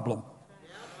your problem.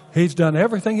 He's done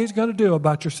everything He's going to do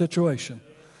about your situation.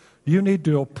 You need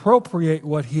to appropriate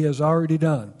what He has already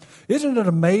done. Isn't it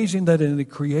amazing that in the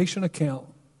creation account,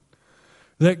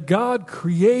 that God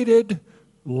created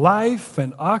life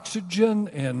and oxygen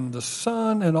and the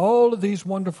sun and all of these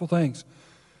wonderful things,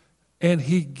 and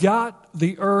He got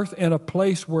the earth in a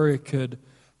place where it could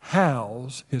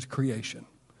house His creation?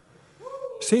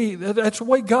 See, that's the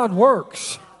way God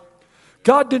works.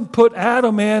 God didn't put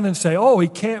Adam in and say, "Oh, he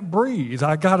can't breathe.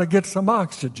 I got to get some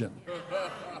oxygen.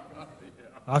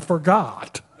 I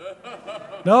forgot."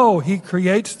 No, He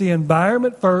creates the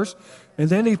environment first, and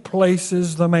then He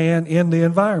places the man in the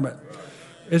environment.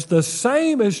 It's the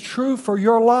same is true for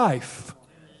your life.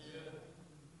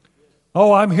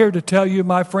 Oh, I'm here to tell you,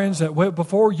 my friends, that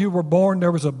before you were born,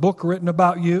 there was a book written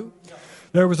about you.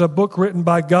 There was a book written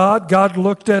by God. God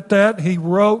looked at that. He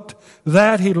wrote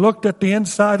that. He looked at the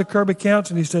inside of Kirby Counts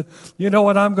and He said, "You know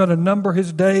what? I'm going to number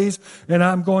his days and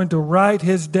I'm going to write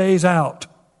his days out."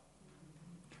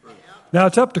 Now,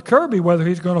 it's up to Kirby whether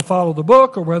he's going to follow the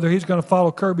book or whether he's going to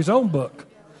follow Kirby's own book.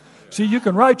 See, you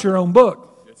can write your own book.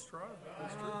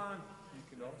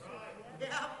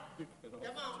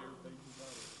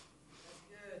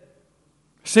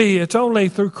 See, it's only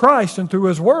through Christ and through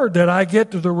His Word that I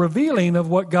get to the revealing of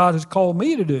what God has called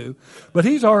me to do. But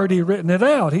He's already written it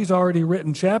out. He's already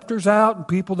written chapters out and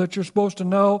people that you're supposed to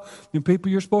know and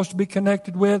people you're supposed to be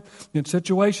connected with and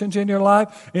situations in your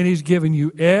life. And He's given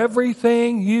you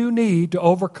everything you need to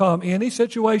overcome any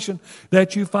situation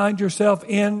that you find yourself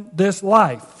in this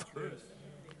life.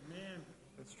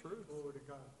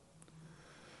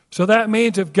 So that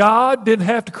means if God didn't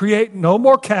have to create no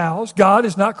more cows, God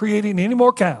is not creating any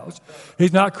more cows.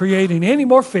 He's not creating any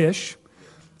more fish.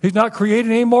 He's not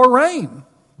creating any more rain.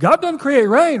 God doesn't create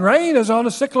rain. Rain is on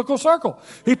a cyclical circle.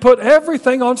 He put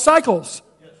everything on cycles.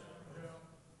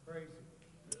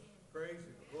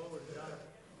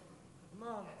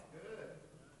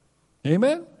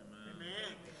 Amen?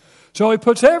 So He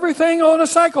puts everything on a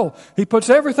cycle. He puts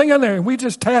everything in there, and we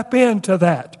just tap into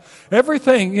that.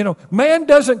 Everything, man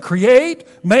doesn't create,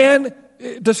 man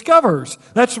discovers.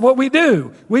 That's what we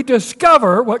do. We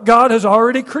discover what God has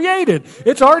already created.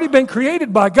 It's already been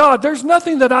created by God. There's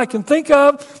nothing that I can think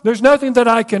of. There's nothing that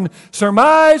I can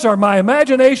surmise, or my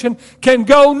imagination can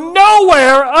go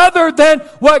nowhere other than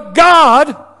what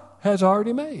God has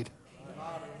already made.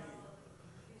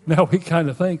 Now we kind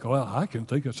of think, well, I can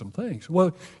think of some things.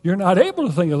 Well, you're not able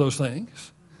to think of those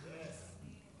things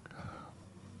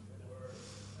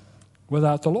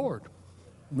without the Lord.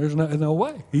 There's no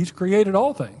way. He's created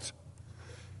all things,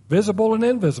 visible and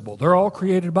invisible. They're all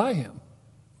created by Him.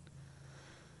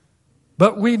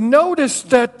 But we notice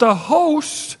that the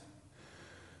hosts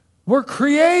were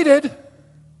created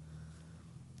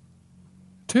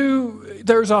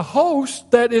there's a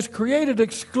host that is created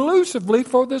exclusively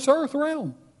for this earth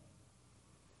realm.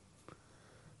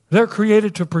 They're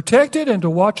created to protect it and to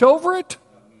watch over it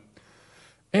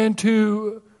and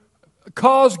to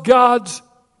cause God's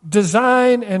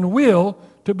design and will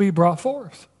to be brought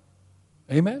forth.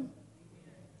 Amen?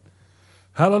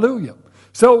 Hallelujah.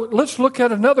 So let's look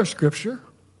at another scripture.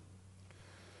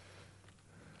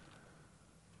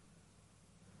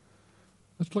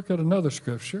 Let's look at another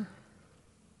scripture.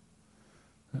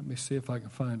 Let me see if I can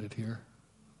find it here.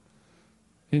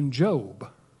 In Job.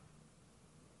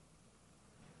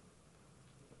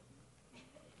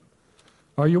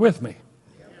 Are you with me?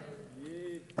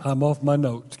 I'm off my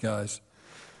notes, guys.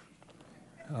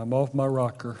 I'm off my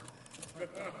rocker.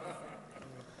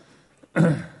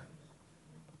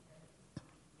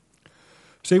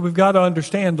 See, we've got to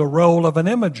understand the role of an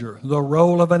imager. The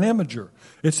role of an imager.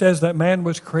 It says that man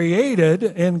was created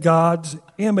in God's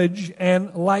image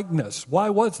and likeness. Why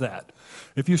was that?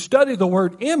 If you study the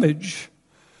word image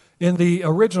in the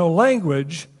original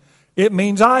language, it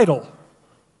means idol.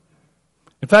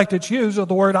 In fact, it's used of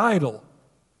the word idol.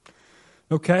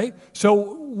 Okay? So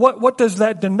what does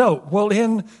that denote? Well,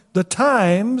 in the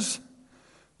times,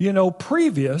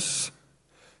 previous,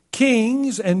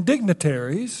 kings and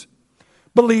dignitaries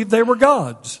believed they were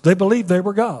gods. They believed they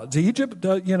were gods. Egypt,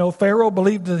 Pharaoh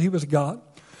believed that he was God.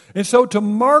 And so to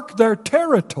mark their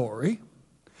territory,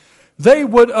 they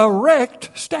would erect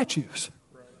statues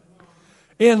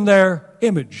in their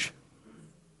image.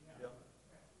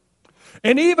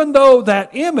 And even though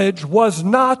that image was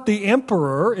not the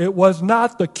emperor, it was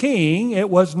not the king,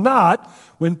 it was not,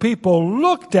 when people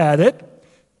looked at it,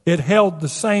 it held the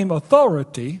same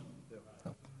authority.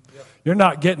 You're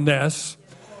not getting this.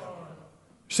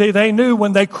 See, they knew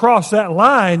when they crossed that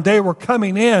line, they were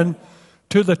coming in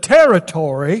to the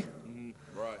territory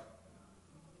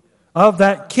of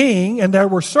that king, and there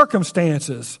were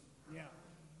circumstances.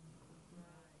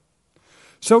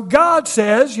 So God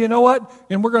says, you know what?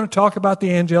 And we're going to talk about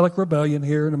the angelic rebellion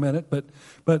here in a minute, but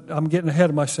I'm getting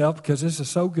ahead of myself because this is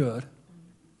so good.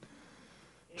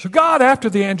 So God,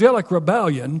 after the angelic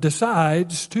rebellion,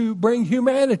 decides to bring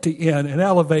humanity in and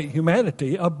elevate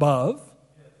humanity above.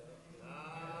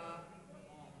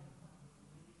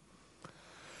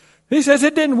 He says,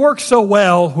 it didn't work so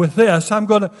well with this. I'm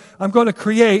going to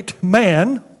create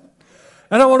man,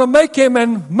 and I want to make him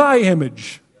in my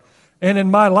image and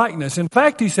in my likeness. In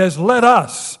fact, he says, let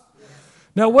us.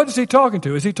 Now, what is he talking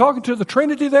to? Is he talking to the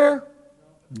Trinity there?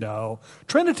 No.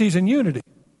 Trinity's in unity.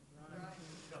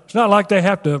 It's not like they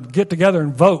have to get together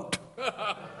and vote.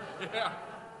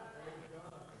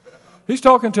 He's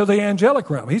talking to the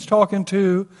angelic realm. He's talking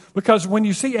to, because when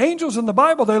you see angels in the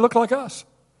Bible, they look like us.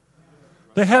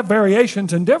 They have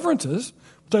variations and differences,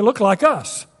 but they look like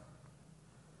us.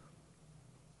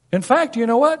 In fact, you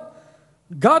know what?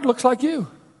 God looks like you.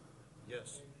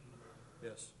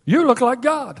 You look like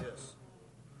God. Yes.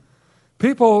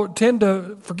 People tend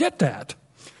to forget that.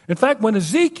 In fact, when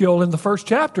Ezekiel in the first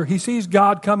chapter, he sees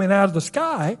God coming out of the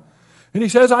sky, and he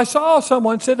says, I saw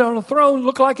someone sitting on a throne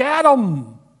look like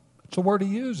Adam. That's the word he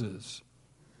uses.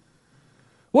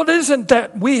 Well, it isn't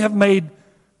that we have made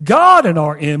God in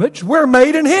our image. We're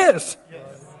made in His.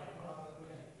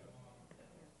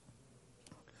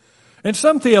 And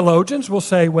some theologians will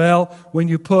say, well, when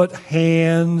you put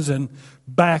hands and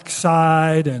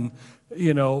backside and,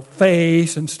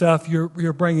 face and stuff,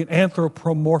 you're bringing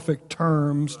anthropomorphic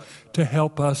terms to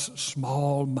help us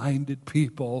small-minded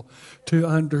people to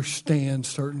understand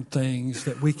certain things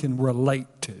that we can relate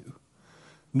to.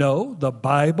 No, the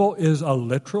Bible is a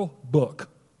literal book.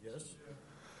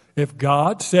 If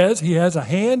God says He has a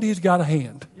hand, He's got a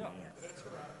hand.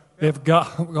 If God,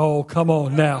 oh, come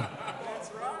on now.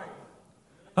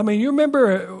 I mean, you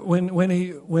remember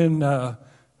when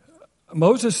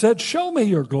Moses said, "Show me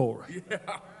your glory."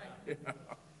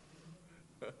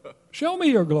 Show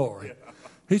me your glory.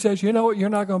 He says, "You know what? You're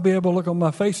not going to be able to look on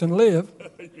my face and live."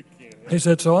 He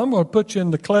said, "So I'm going to put you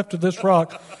in the cleft of this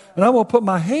rock, and I'm going to put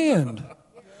my hand,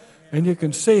 and you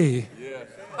can see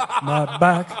my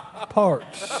back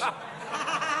parts."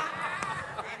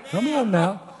 Come on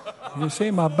now. You see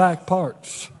my back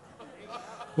parts.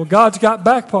 Well, God's got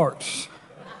back parts.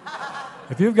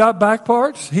 If you've got back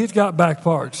parts, He's got back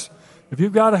parts. If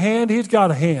you've got a hand, He's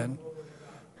got a hand.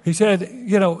 He said,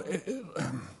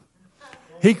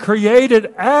 He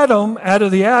created Adam out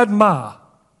of the Admah.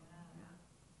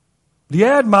 The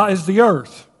Admah is the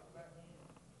earth.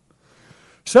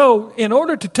 So, in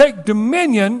order to take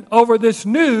dominion over this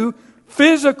new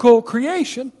physical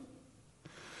creation,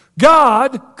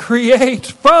 God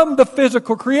creates from the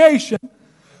physical creation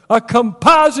a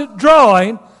composite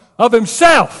drawing of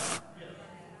Himself.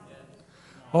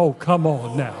 Oh, come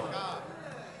on now.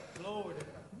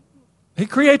 He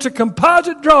creates a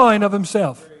composite drawing of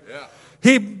Himself.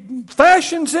 He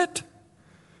fashions it.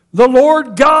 The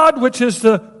Lord God, which is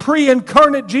the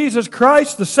pre-incarnate Jesus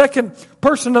Christ, the second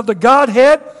person of the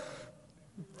Godhead,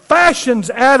 fashions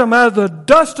Adam out of the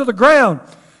dust of the ground,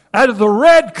 out of the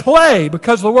red clay,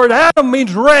 because the word Adam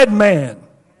means red man.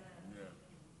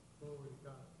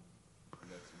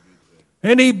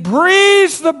 And He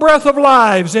breathes the breath of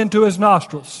lives into his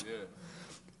nostrils.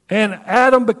 And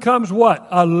Adam becomes what?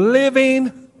 A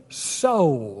living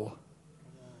soul.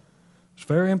 It's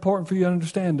very important for you to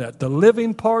understand that. The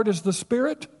living part is the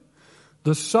spirit.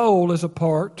 The soul is a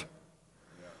part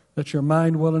that's your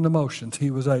mind, will, and emotions. He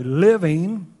was a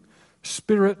living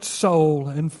spirit, soul,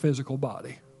 and physical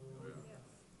body.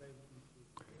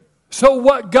 So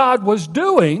what God was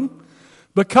doing,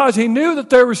 because He knew that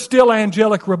there was still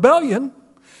angelic rebellion,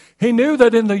 He knew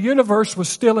that in the universe was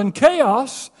still in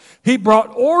chaos, He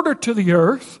brought order to the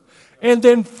earth and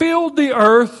then filled the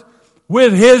earth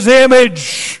with His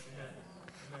image.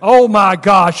 Oh my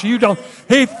gosh, He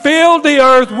filled the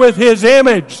earth with His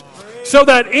image so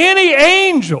that any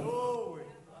angel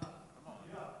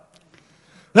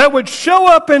that would show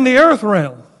up in the earth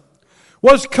realm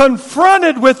was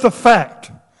confronted with the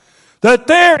fact that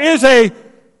there is a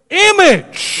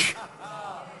image,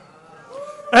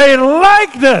 a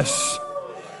likeness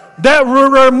that will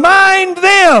remind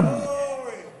them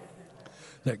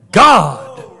that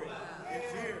God,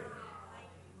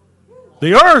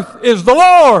 the earth is the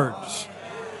Lord's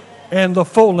and the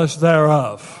fullness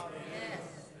thereof.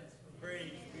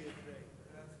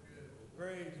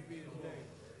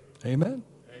 Amen.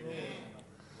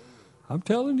 I'm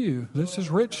telling you, this is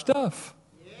rich stuff.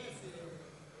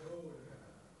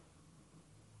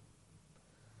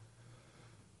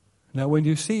 Now, when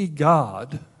you see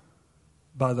God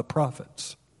by the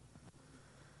prophets,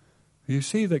 you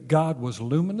see that God was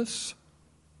luminous,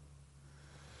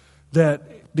 that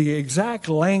the exact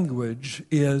language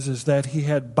is that He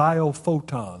had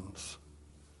biophotons.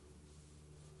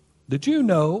 Did you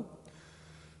know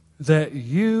that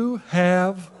you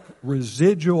have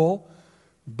residual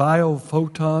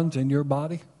biophotons in your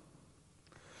body?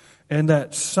 And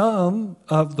that some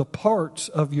of the parts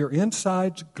of your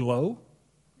insides glow?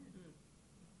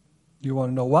 You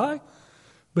want to know why?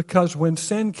 Because when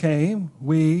sin came,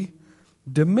 we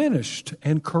diminished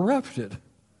and corrupted.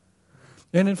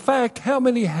 And in fact, how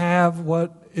many have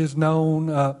what is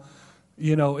known,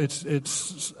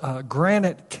 it's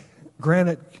granite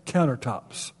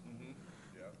countertops?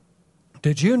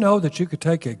 Did you know that you could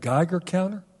take a Geiger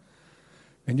counter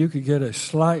and you could get a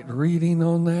slight reading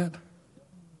on that?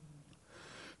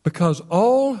 Because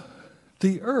all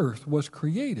the earth was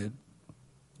created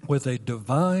with a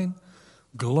divine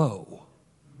glow.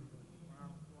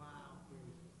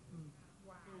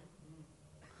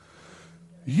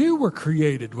 You were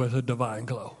created with a divine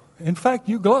glow. In fact,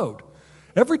 you glowed.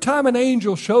 Every time an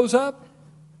angel shows up,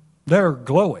 they're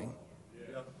glowing.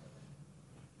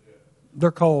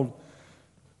 They're called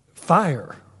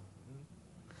fire.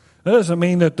 That doesn't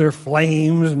mean that they're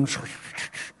flames and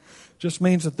Just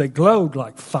means that they glowed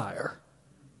like fire.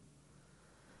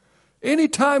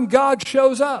 Anytime God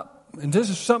shows up, and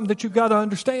this is something that you've got to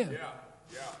understand.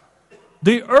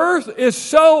 The earth is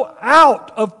so out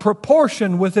of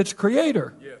proportion with its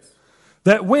creator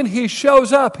that when he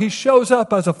shows up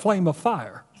as a flame of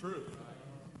fire. True.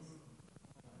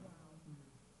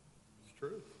 It's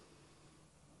true.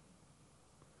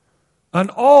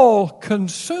 An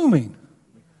all-consuming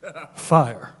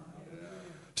fire.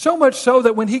 So much so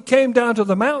that when he came down to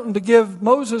the mountain to give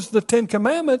Moses the 10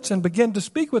 Commandments and begin to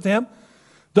speak with him,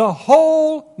 the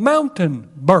whole mountain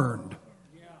burned.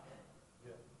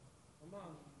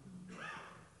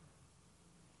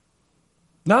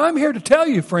 Now, I'm here to tell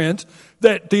you, friends,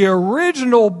 that the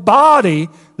original body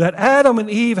that Adam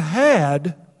and Eve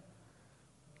had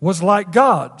was like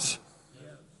God's.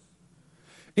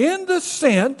 In the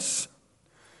sense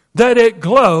that it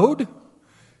glowed,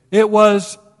 it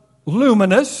was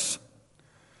luminous,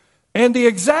 and the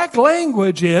exact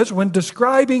language is, when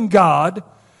describing God,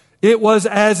 it was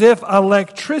as if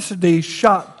electricity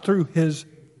shot through his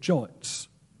joints.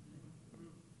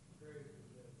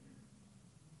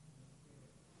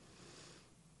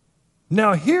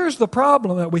 Now, here's the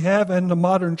problem that we have in the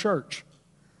modern church.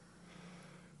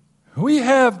 We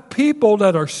have people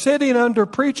that are sitting under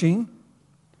preaching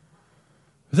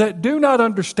that do not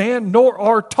understand nor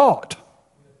are taught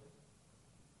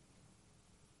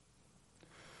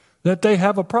that they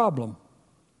have a problem.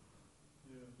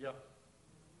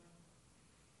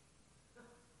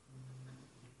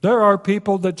 There are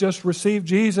people that just receive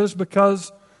Jesus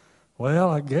because, well,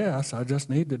 I guess I just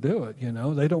need to do it.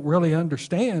 They don't really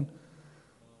understand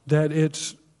that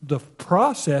it's the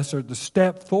process or the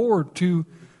step forward to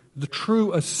the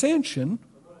true ascension,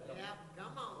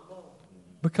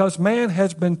 because man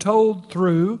has been told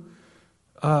through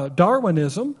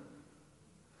Darwinism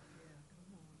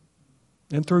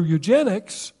and through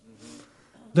eugenics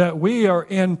that we are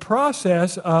in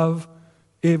process of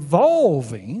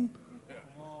evolving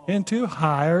into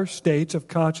higher states of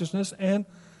consciousness, and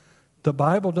the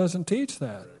Bible doesn't teach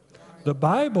that. The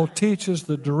Bible teaches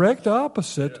the direct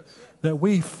opposite, that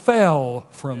we fell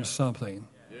from something.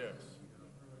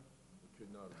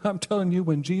 I'm telling you,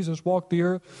 when Jesus walked the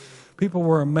earth, people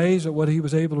were amazed at what he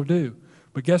was able to do.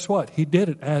 But guess what? He did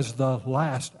it as the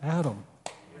last Adam.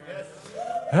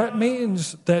 That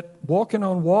means that walking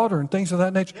on water and things of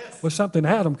that nature was something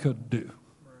Adam couldn't do.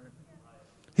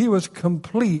 He was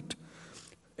complete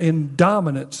in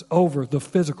dominance over the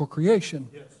physical creation.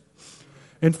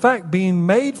 In fact, being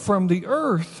made from the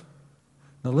earth,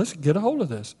 now listen, get a hold of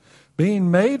this.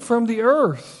 Being made from the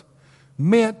earth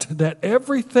meant that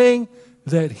everything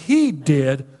that he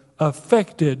did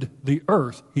affected the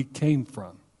earth he came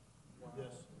from.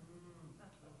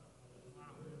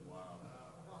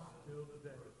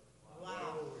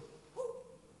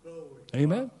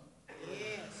 Amen?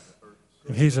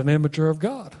 And he's an imager of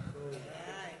God.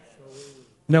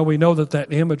 Now we know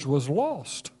that image was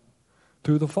lost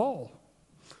through the fall.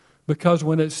 Because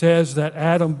when it says that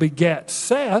Adam begat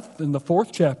Seth in the 4th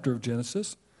chapter of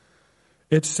Genesis,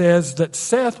 it says that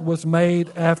Seth was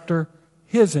made after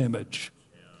his image.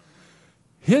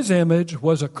 His image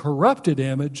was a corrupted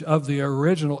image of the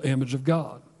original image of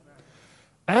God.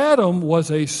 Adam was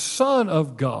a son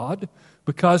of God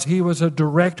because he was a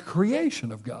direct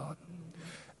creation of God.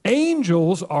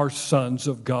 Angels are sons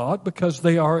of God because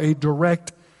they are a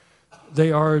direct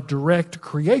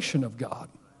creation of God.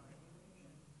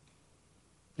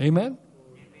 Amen?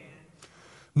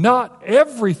 Not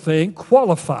everything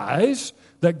qualifies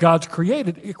that God's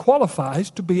created. It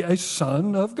qualifies to be a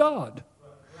son of God.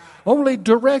 Only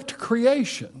direct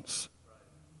creations.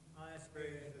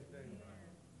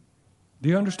 Do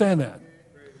you understand that?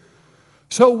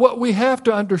 So what we have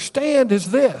to understand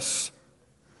is this.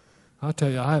 I'll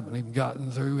tell you, I haven't even gotten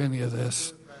through any of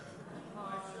this.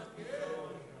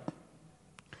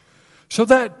 So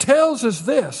that tells us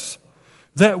this,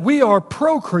 that we are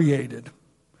procreated.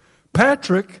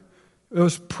 Patrick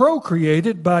was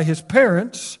procreated by his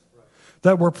parents,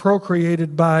 that were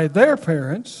procreated by their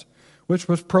parents, which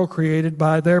was procreated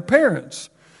by their parents.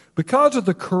 Because of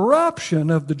the corruption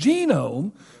of the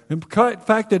genome, and the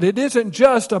fact that it isn't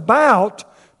just about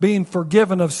being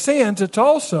forgiven of sins, it's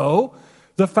also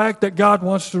the fact that God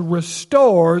wants to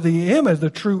restore the image, the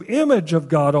true image of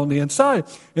God on the inside.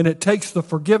 And it takes the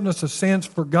forgiveness of sins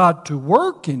for God to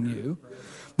work in you.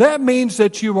 That means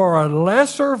that you are a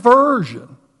lesser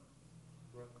version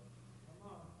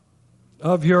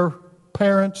of your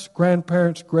parents,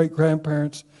 grandparents,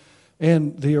 great-grandparents,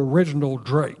 and the original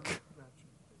Drake.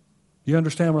 You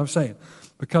understand what I'm saying?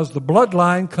 Because the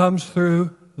bloodline comes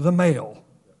through the male.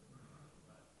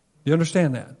 You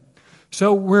understand that?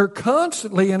 So we're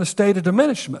constantly in a state of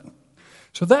diminishment.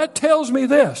 So that tells me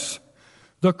this.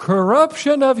 The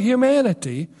corruption of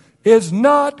humanity is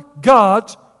not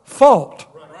God's fault.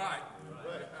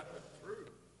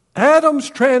 Adam's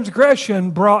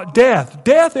transgression brought death.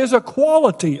 Death is a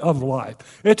quality of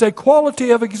life. It's a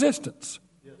quality of existence.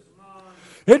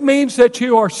 It means that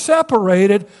you are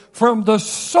separated from the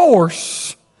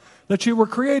source that you were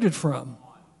created from.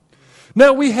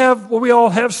 Now we all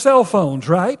have cell phones,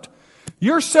 right?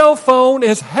 Your cell phone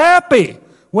is happy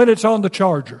when it's on the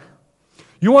charger.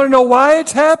 You want to know why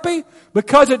it's happy?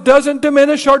 Because it doesn't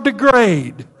diminish or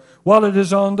degrade while it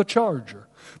is on the charger.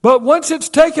 But once it's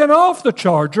taken off the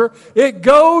charger, it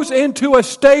goes into a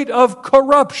state of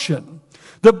corruption.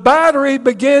 The battery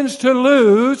begins to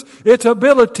lose its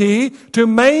ability to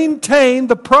maintain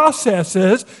the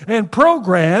processes and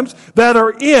programs that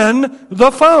are in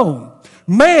the phone.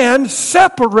 Man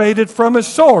separated from his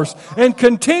source and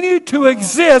continued to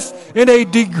exist in a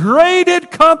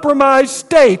degraded, compromised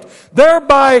state,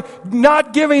 thereby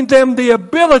not giving them the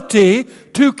ability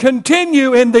to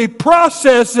continue in the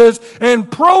processes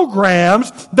and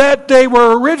programs that they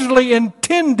were originally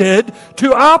intended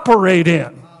to operate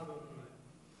in.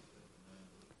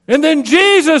 And then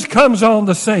Jesus comes on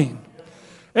the scene,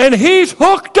 and he's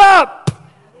hooked up.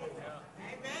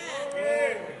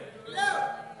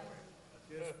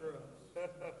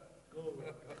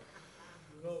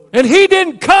 And he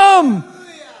didn't come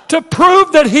to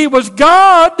prove that he was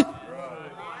God.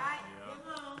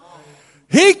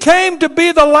 He came to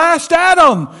be the last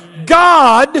Adam.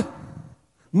 God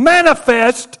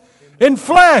manifest in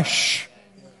flesh.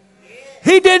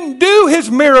 He didn't do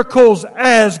his miracles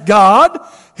as God.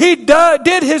 He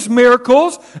did his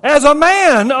miracles as a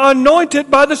man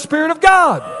anointed by the Spirit of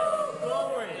God.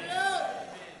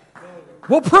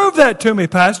 Well, prove that to me,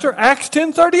 Pastor. Acts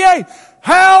 10:38.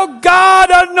 How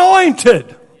God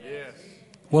anointed. Yes.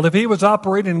 Well, if he was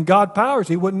operating in God powers,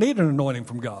 he wouldn't need an anointing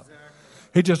from God.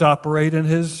 He'd just operate in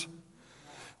his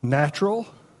natural.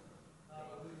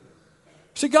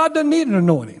 See, God doesn't need an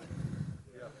anointing.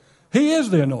 He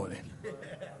is the anointing.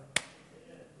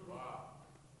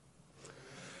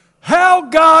 How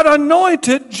God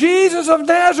anointed Jesus of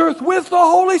Nazareth with the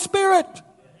Holy Spirit.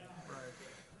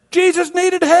 Jesus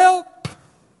needed help.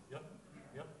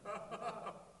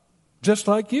 Just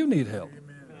like you need help.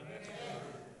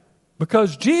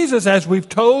 Because Jesus, as we've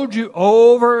told you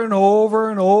over and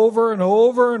over and over and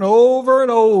over and over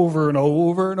and over and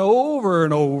over and over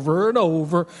and over and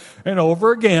over and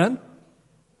over again,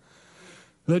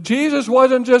 that Jesus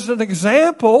wasn't just an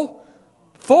example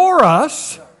for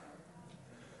us.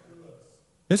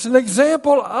 It's an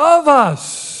example of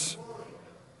us.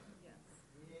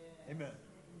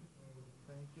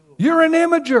 You're an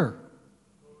imager.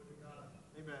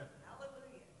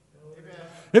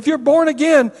 If you're born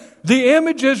again, the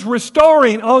image is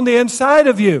restoring on the inside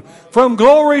of you from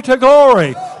glory to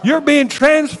glory. You're being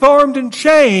transformed and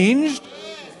changed.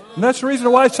 And that's the reason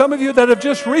why some of you that have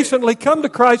just recently come to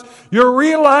Christ, you're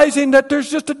realizing that there's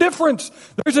just a difference.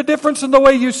 There's a difference in the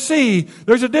way you see.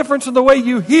 There's a difference in the way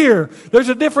you hear. There's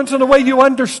a difference in the way you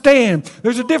understand.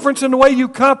 There's a difference in the way you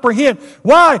comprehend.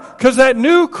 Why? Because that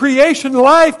new creation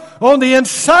life on the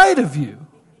inside of you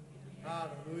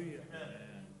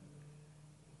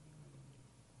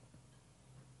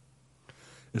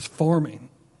is forming.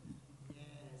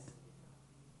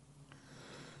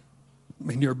 I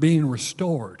mean, you're being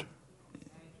restored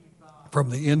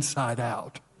from the inside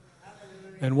out.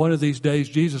 And one of these days,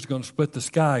 Jesus is going to split the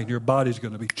sky and your body's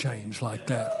going to be changed like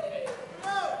that.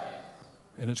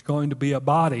 And it's going to be a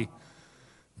body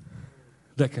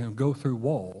that can go through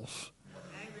walls,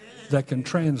 that can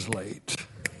translate.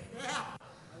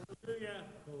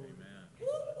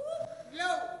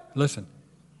 Listen,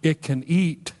 it can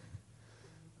eat,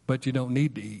 but you don't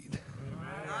need to eat.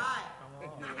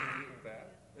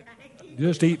 You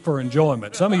just eat for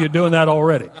enjoyment. Some of you are doing that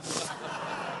already.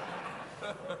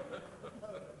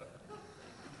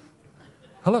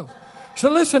 Hello. So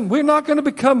listen, we're not going to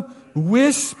become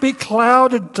wispy,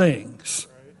 clouded things.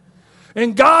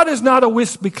 And God is not a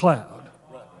wispy cloud.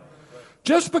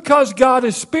 Just because God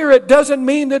is spirit doesn't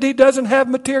mean that he doesn't have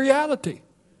materiality.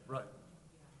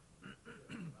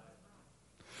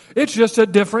 It's just a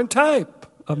different type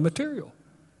of material.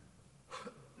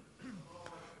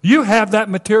 You have that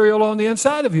material on the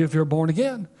inside of you if you're born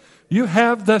again. You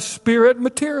have the spirit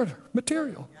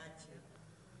material.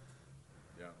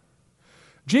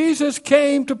 Jesus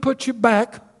came to put you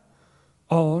back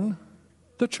on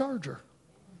the charger.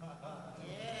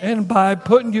 And by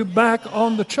putting you back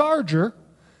on the charger,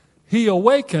 he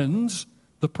awakens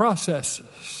the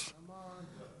processes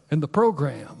and the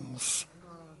programs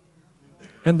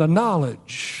and the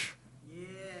knowledge. Yes,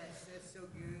 that's so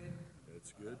good.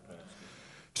 That's good, Pastor.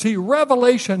 See,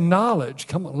 revelation knowledge,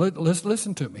 come on, let's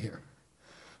listen to me here.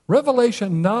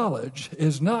 Revelation knowledge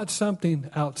is not something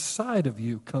outside of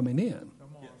you coming in.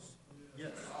 Yes.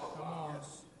 Come on.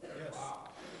 Yes.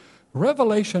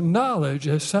 Revelation knowledge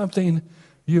is something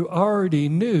you already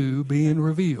knew being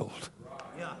revealed.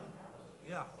 Yeah.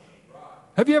 Yeah.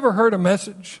 Have you ever heard a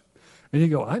message and you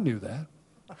go, I knew that.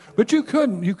 But you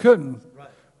couldn't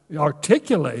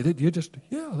articulate it. You just,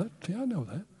 I know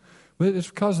that. But it's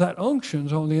because that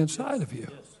unction's on the inside of you.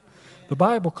 The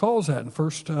Bible calls that in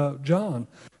 1 John.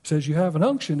 It says you have an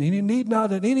unction and you need not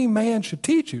that any man should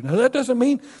teach you. Now that doesn't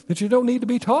mean that you don't need to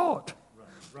be taught.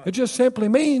 It just simply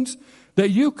means that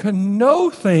you can know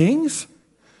things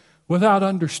without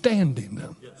understanding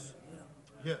them. Yes.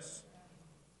 Yes.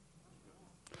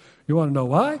 You want to know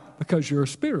why? Because you're a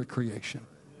spirit creation.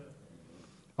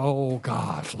 Oh,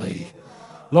 God, Lee.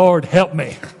 Lord, help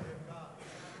me.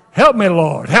 Help me,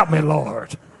 Lord. Help me,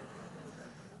 Lord.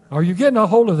 Are you getting a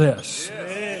hold of this?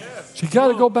 Yes. So you got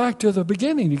to go back to the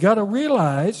beginning. You got to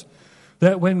realize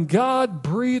that when God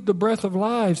breathed the breath of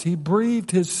life, He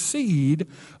breathed His seed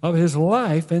of His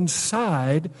life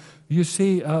inside, you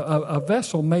see, a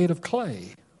vessel made of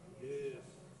clay.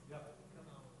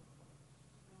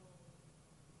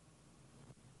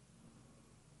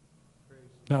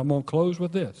 Now I'm going to close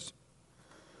with this.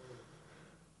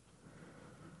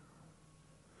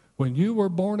 When you were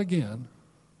born again,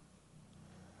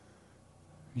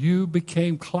 you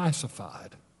became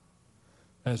classified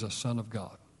as a son of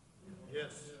God. Yes.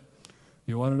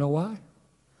 You want to know why?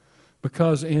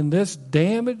 Because in this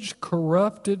damaged,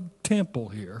 corrupted temple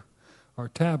here, our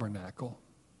tabernacle,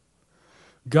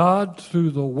 God,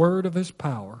 through the word of His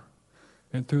power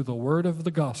and through the word of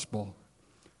the gospel,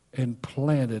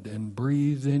 implanted and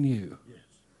breathed in you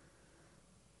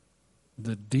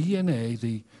the DNA,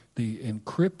 the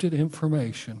encrypted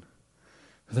information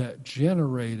that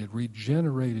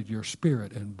regenerated your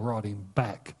spirit and brought Him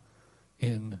back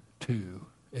into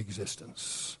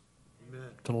existence. Amen.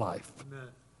 To life. Amen.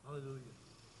 Hallelujah.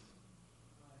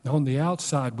 On the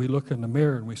outside, we look in the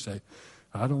mirror and we say,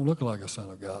 I don't look like a son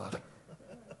of God.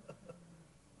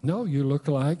 No, you look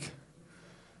like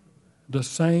the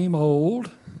same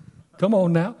old. Come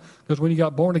on now. Because when you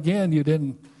got born again, you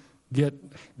didn't get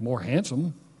more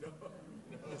handsome.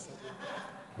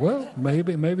 Well,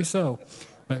 maybe so.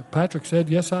 Patrick said,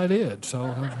 yes, I did.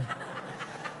 So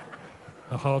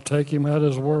I'll take him at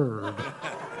his word.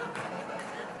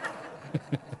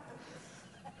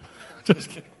 Just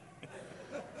kidding.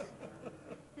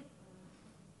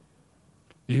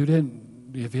 You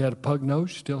didn't, if you had a pug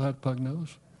nose, you still had a pug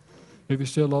nose. If you're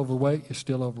still overweight, you're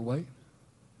still overweight.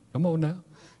 Come on now.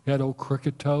 You had old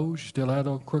crooked toes, you still had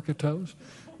old crooked toes.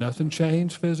 Nothing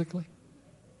changed physically.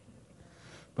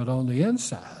 But on the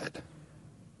inside,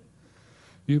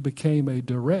 you became a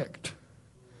direct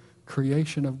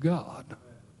creation of God.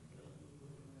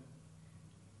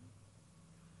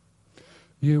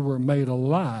 You were made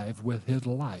alive with His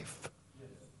life.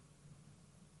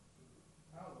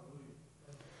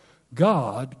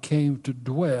 God came to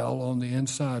dwell on the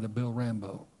inside of Bill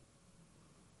Rambo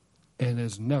and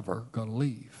is never going to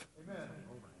leave. Amen.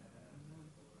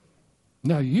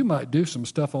 Now, you might do some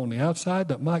stuff on the outside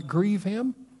that might grieve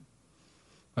Him,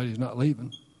 but He's not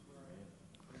leaving.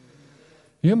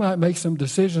 You might make some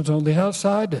decisions on the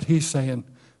outside that He's saying,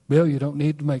 Bill, you don't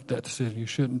need to make that decision. You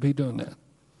shouldn't be doing that.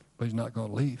 But He's not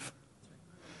going to leave.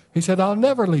 He said, I'll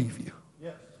never leave you.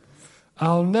 Yes.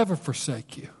 I'll never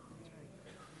forsake you.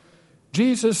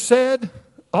 Jesus said,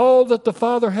 all that the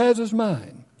Father has is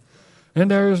mine. And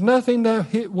there is nothing that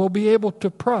He will be able to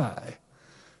pry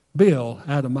Bill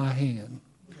out of my hand.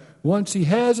 Once He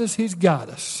has us, He's got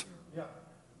us.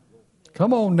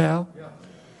 Come on now.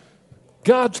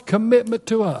 God's commitment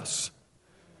to us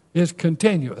is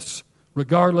continuous,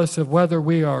 regardless of whether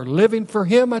we are living for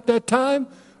Him at that time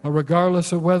or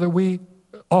regardless of whether we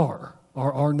are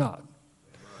or are not.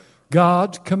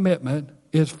 God's commitment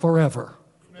is forever.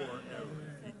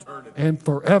 And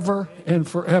forever and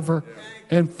forever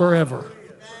and forever.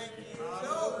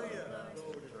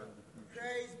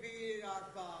 Praise be to our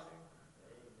Father.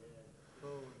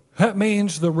 That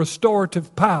means the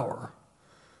restorative power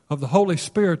of the Holy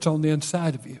Spirit's on the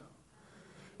inside of you.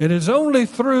 It is only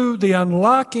through the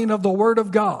unlocking of the Word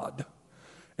of God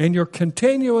and your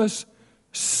continuous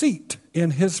seat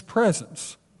in His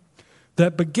presence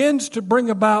that begins to bring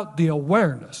about the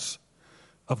awareness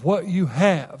of what you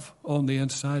have on the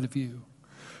inside of you.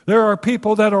 There are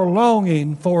people that are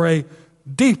longing for a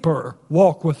deeper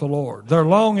walk with the Lord. They're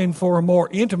longing for a more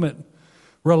intimate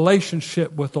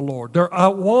relationship with the Lord. They're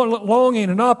longing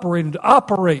and operating to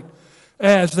operate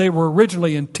as they were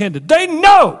originally intended. They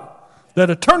know that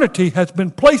eternity has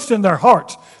been placed in their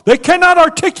hearts. They cannot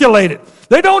articulate it.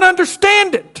 They don't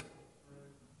understand it.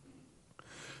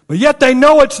 But yet they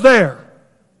know it's there.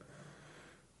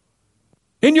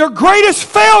 In your greatest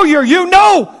failure, you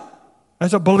know,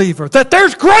 as a believer, that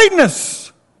there's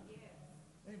greatness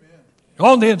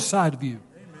on the inside of you.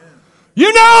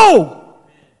 You know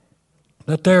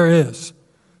that there is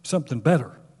something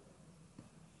better.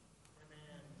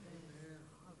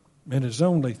 And it's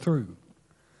only through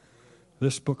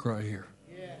this book right here.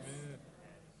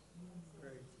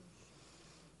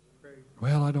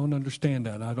 Well, I don't understand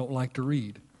that. I don't like to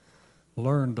read.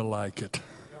 Learn to like it.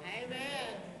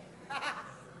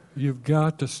 You've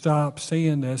got to stop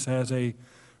seeing this as a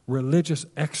religious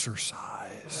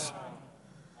exercise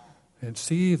and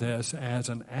see this as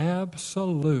an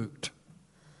absolute,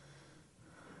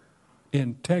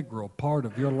 integral part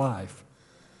of your life.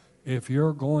 If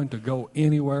you're going to go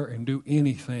anywhere and do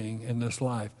anything in this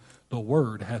life, the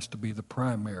Word has to be the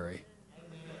primary.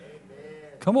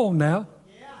 Come on now.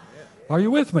 Are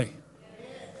you with me?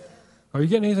 Are you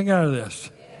getting anything out of this?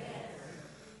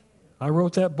 I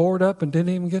wrote that board up and didn't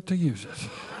even get to use it.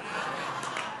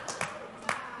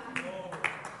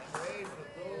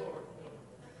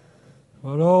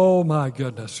 But oh my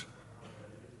goodness.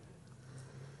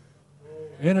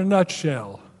 In a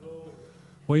nutshell,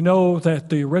 we know that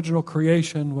the original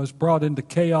creation was brought into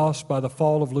chaos by the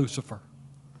fall of Lucifer.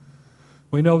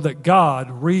 We know that God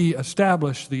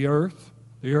reestablished the earth.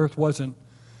 The earth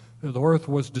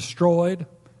was destroyed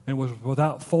and was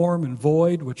without form and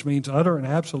void, which means utter and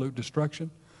absolute destruction.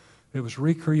 It was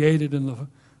recreated in the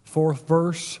 4th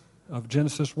verse of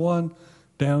Genesis 1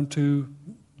 down to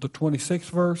the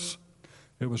 26th verse.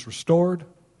 It was restored.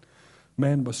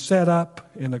 Man was set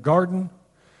up in the garden.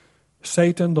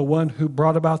 Satan, the one who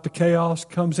brought about the chaos,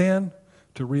 comes in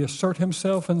to reassert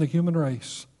himself in the human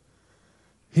race.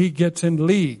 He gets in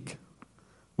league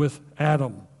with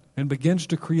Adam and begins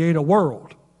to create a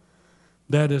world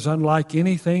that is unlike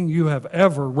anything you have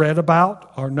ever read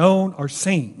about or known or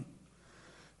seen.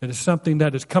 It is something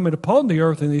that is coming upon the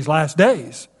earth in these last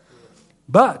days.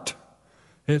 But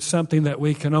it's something that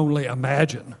we can only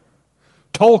imagine.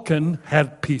 Tolkien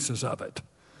had pieces of it.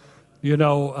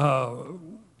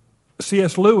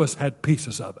 C.S. Lewis had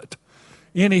pieces of it.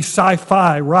 Any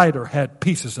sci-fi writer had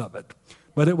pieces of it.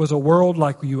 But it was a world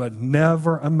like you had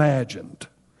never imagined.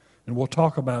 And we'll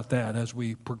talk about that as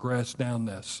we progress down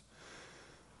this.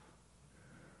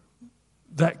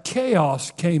 That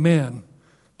chaos came in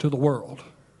to the world.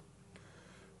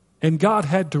 And God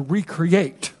had to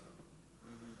recreate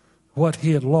what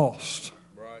he had lost.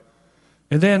 Right.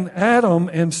 And then Adam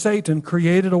and Satan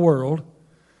created a world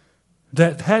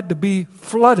that had to be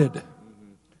flooded.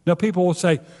 Mm-hmm. Now people will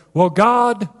say, well,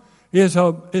 God is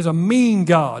a mean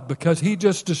God because he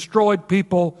just destroyed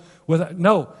people with...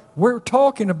 No, we're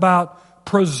talking about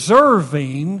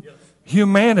preserving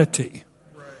humanity.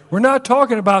 We're not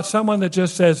talking about someone that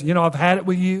just says, I've had it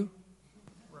with you.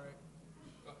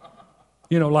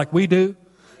 Like we do.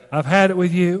 I've had it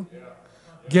with you.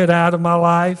 Get out of my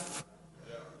life.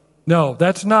 No,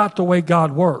 that's not the way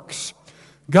God works.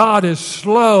 God is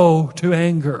slow to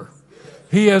anger.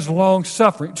 He is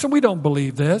long-suffering. So we don't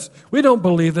believe this. We don't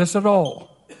believe this at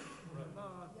all.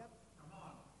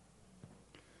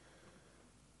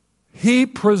 He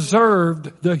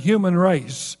preserved the human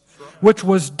race, which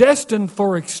was destined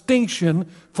for extinction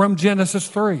from Genesis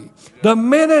 3. The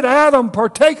minute Adam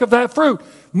partake of that fruit,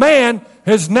 man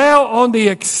is now on the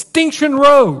extinction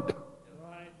road.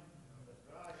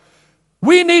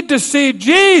 We need to see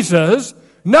Jesus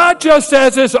not just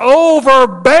as this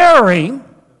overbearing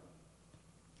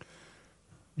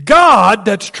God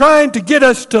that's trying to get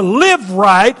us to live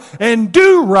right and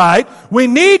do right. We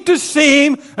need to see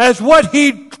him as what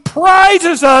he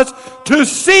prizes us to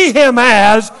see him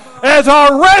as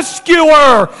our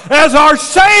rescuer, as our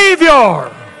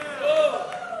Savior.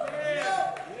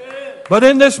 But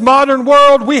in this modern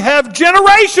world, we have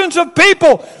generations of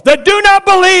people that do not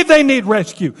believe they need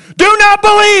rescue, do not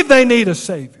believe they need a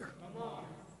Savior.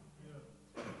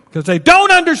 Because they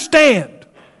don't understand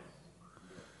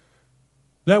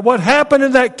that what happened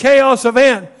in that chaos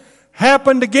event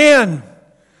happened again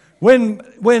when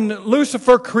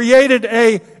Lucifer created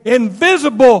an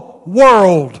invisible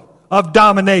world of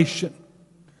domination.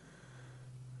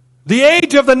 The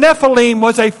age of the Nephilim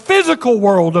was a physical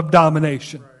world of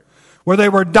domination, where they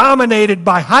were dominated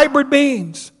by hybrid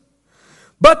beings.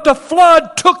 But the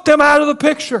flood took them out of the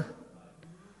picture.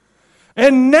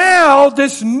 And now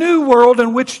this new world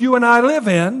in which you and I live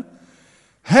in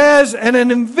has an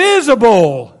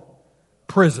invisible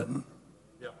prison.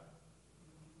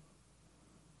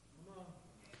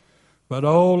 But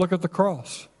oh, look at the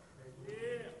cross.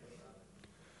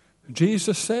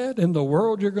 Jesus said, in the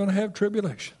world you're going to have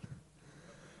tribulation.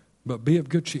 But be of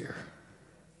good cheer.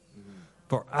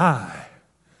 For I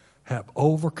have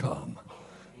overcome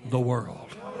the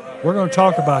world. We're going to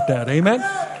talk about that. Amen?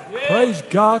 Praise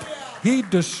God. He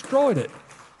destroyed it.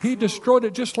 He destroyed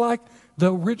it just like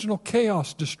the original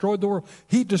chaos destroyed the world.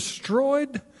 He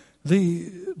destroyed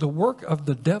the work of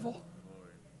the devil.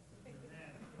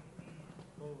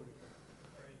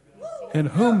 In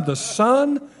whom the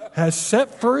Son has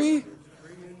set free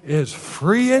is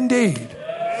free indeed.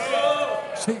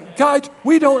 See, guys,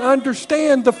 we don't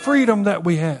understand the freedom that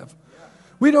we have.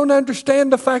 We don't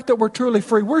understand the fact that we're truly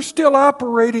free. We're still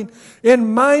operating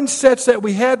in mindsets that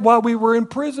we had while we were in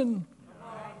prison.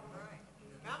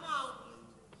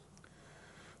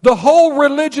 The whole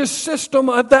religious system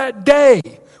of that day,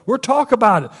 we'll talk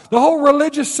about it. The whole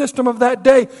religious system of that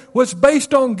day was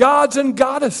based on gods and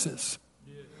goddesses.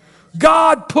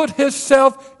 God put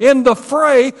himself in the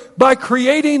fray by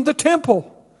creating the temple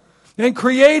and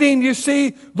creating, you see,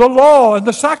 the law and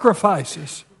the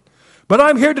sacrifices. But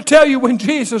I'm here to tell you, when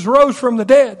Jesus rose from the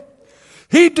dead,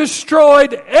 he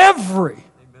destroyed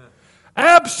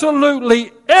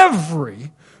absolutely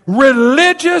every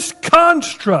religious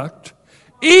construct,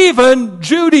 even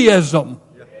Judaism.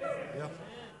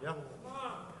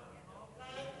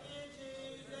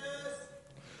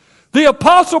 The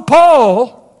Apostle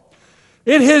Paul,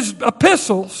 in his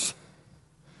epistles,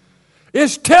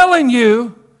 is telling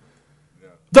you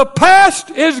the past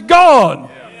is gone.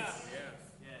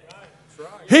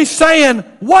 He's saying,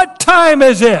 what time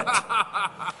is it?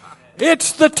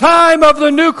 It's the time of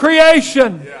the new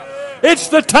creation. It's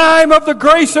the time of the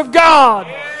grace of God.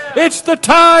 It's the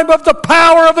time of the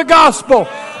power of the gospel.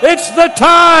 It's the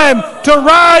time to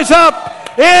rise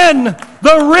up in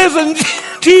the risen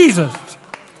Jesus.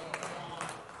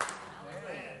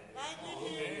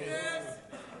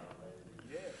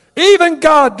 Even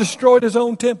God destroyed his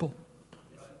own temple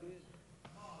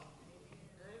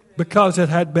because it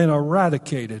had been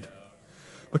eradicated.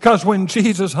 Because when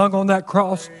Jesus hung on that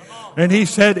cross and he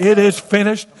said, "It is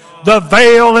finished," the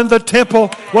veil in the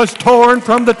temple was torn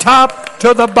from the top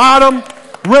to the bottom,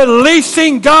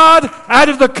 releasing God out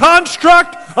of the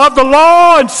construct of the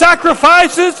law and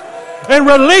sacrifices and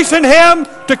releasing him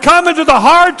to come into the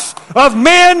hearts of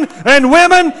men and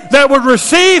women that would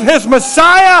receive his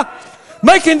Messiah,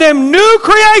 making them new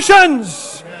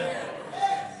creations,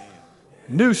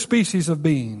 new species of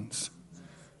beings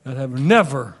that have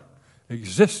never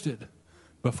existed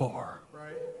before.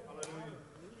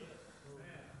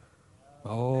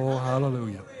 Oh,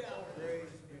 hallelujah.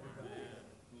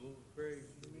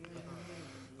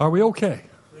 Are we okay?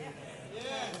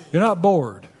 You're not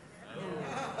bored?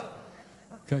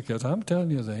 Okay, because I'm telling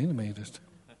you, the enemy just...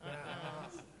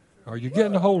 Are you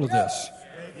getting a hold of this?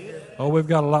 Oh, we've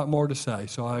got a lot more to say,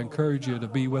 so I encourage you to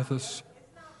be with us.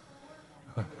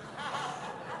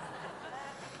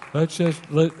 Let's just,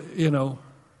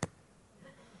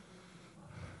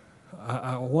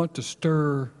 I want to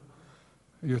stir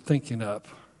your thinking up.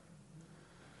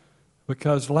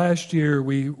 Because last year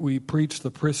we preached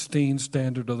the pristine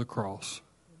standard of the cross.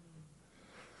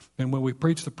 And when we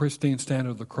preach the pristine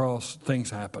standard of the cross, things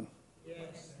happen.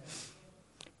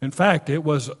 In fact, it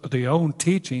was the own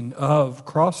teaching of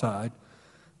Cross-Eyed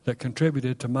that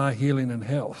contributed to my healing and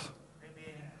health.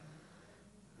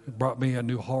 It brought me a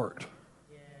new heart.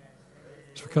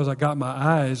 It's because I got my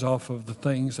eyes off of the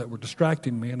things that were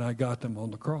distracting me and I got them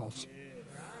on the cross.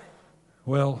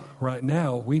 Well, right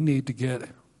now, we need to get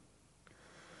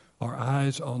our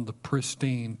eyes on the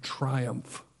pristine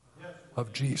triumph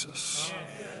of Jesus.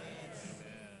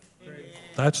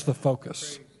 That's the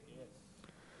focus.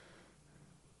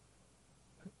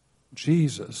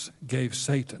 Jesus gave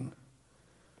Satan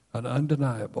an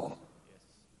undeniable,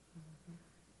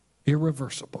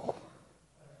 irreversible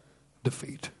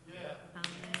defeat.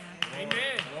 Amen.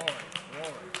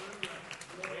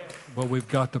 But we've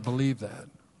got to believe that.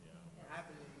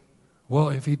 Well,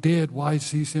 if he did, why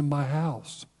is he in my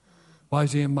house? Why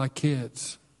is he in my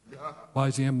kids? Why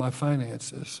is he in my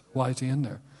finances? Why is he in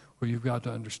there? Well, you've got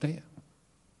to understand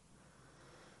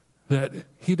that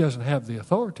he doesn't have the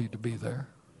authority to be there.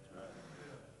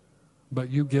 But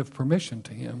you give permission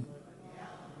to him.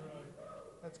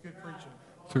 That's good preaching.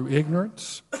 Through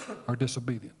ignorance or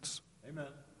disobedience. Amen.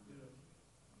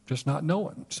 Just not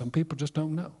knowing. Some people just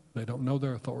don't know. They don't know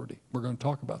their authority. We're going to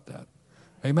talk about that.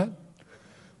 Amen.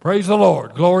 Praise the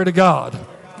Lord. Glory to God.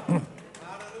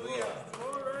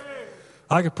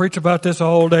 I could preach about this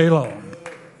all day long.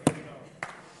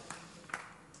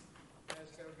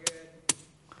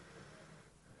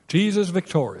 Jesus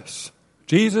victorious.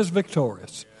 Jesus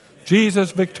victorious.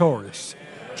 Jesus victorious.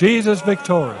 Jesus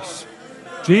victorious.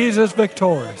 Jesus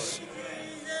victorious.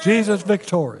 Jesus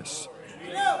victorious.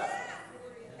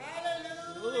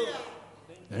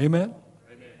 Amen.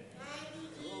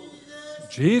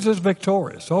 Jesus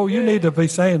victorious. Oh, you need to be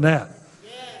saying that.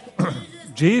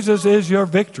 Jesus is your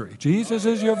victory. Jesus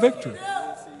is your victory.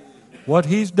 What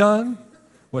he's done,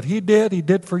 what he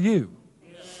did for you.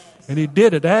 And he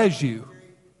did it as you.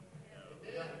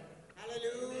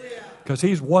 Because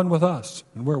he's one with us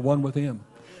and we're one with him.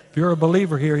 If you're a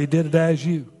believer here, he did it as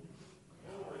you.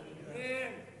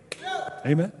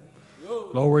 Amen.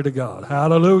 Glory to God.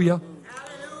 Hallelujah.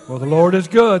 Well, the Lord is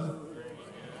good.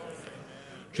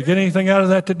 Did you get anything out of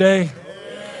that today?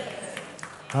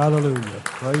 Hallelujah.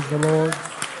 Praise the Lord.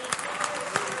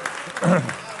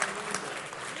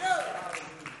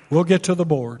 We'll get to the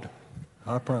board.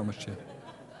 I promise you.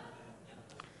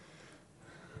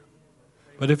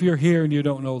 But if you're here and you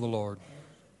don't know the Lord,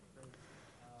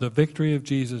 the victory of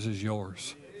Jesus is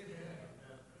yours.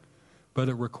 But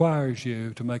it requires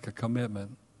you to make a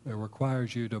commitment. It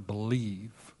requires you to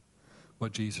believe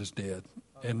what Jesus did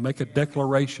and make a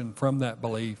declaration from that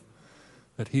belief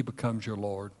that he becomes your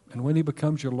Lord. And when he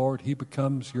becomes your Lord, he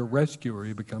becomes your rescuer.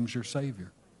 He becomes your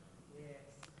Savior.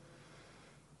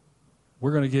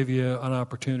 We're going to give you an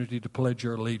opportunity to pledge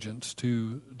your allegiance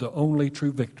to the only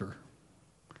true victor,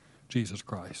 Jesus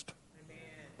Christ. Amen.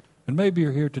 And maybe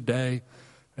you're here today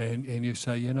and you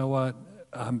say, you know what,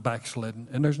 I'm backslidden.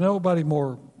 And there's nobody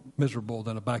more miserable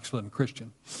than a backslidden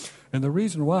Christian. And the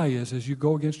reason why is you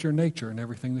go against your nature in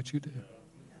everything that you do.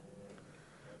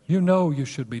 You know you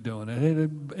should be doing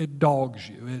it. It dogs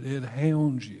you. It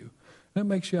hounds you. It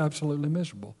makes you absolutely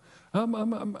miserable. I'm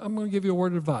going to give you a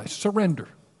word of advice. Surrender.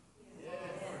 Yes.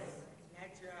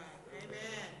 That's right. Amen.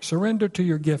 Surrender to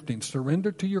your gifting.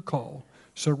 Surrender to your call.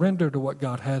 Surrender to what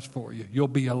God has for you. You'll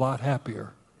be a lot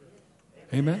happier.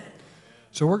 Amen?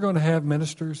 So we're going to have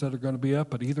ministers that are going to be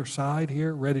up at either side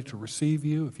here ready to receive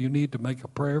you if you need to make a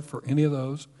prayer for any of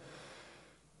those.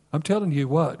 I'm telling you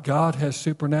what, God has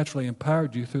supernaturally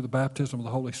empowered you through the baptism of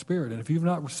the Holy Spirit. And if you've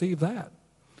not received that,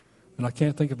 then I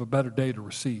can't think of a better day to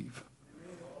receive.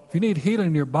 If you need healing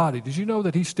in your body, did you know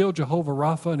that he's still Jehovah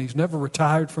Rapha and he's never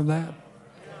retired from that?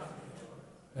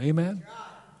 Amen?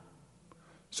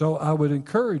 So I would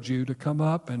encourage you to come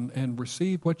up and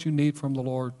receive what you need from the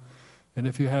Lord. And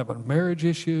if you have marriage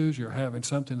issues, you're having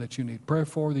something that you need prayer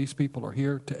for, these people are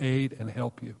here to aid and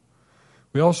help you.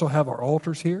 We also have our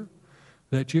altars here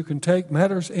that you can take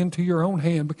matters into your own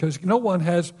hand because no one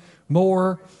has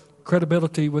more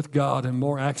credibility with God and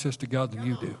more access to God than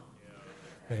you do.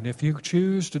 And if you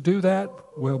choose to do that,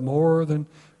 we'll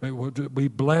be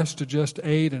blessed to just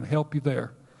aid and help you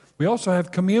there. We also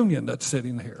have communion that's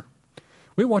sitting here.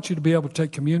 We want you to be able to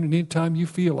take communion anytime you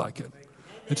feel like it.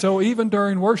 And so even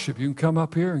during worship, you can come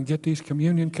up here and get these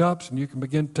communion cups and you can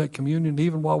begin to take communion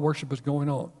even while worship is going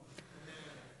on.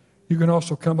 You can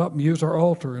also come up and use our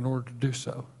altar in order to do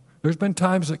so. There's been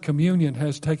times that communion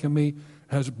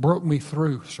has broke me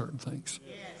through certain things.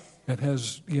 It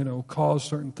has, caused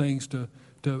certain things to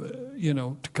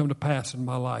come to pass in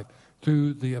my life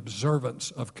through the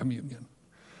observance of communion.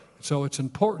 So it's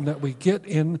important that we get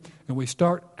in and we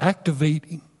start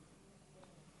activating.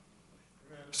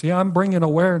 See, I'm bringing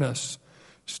awareness.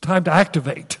 It's time to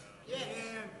activate.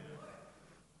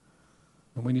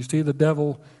 And when you see the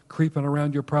devil creeping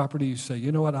around your property, you say,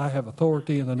 you know what, I have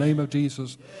authority in the name of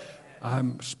Jesus.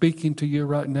 I'm speaking to you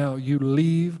right now. You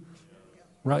leave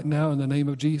right now in the name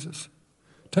of Jesus.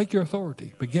 Take your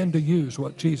authority. Begin to use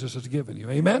what Jesus has given you.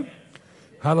 Amen?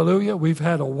 Hallelujah. We've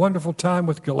had a wonderful time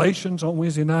with Galatians on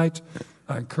Wednesday nights.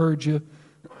 I encourage you,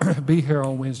 be here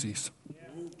on Wednesdays.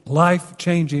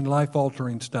 Life-changing,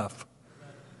 life-altering stuff.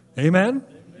 Amen?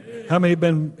 How many have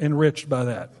been enriched by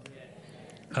that?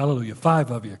 Hallelujah.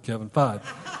 5 of you, Kevin.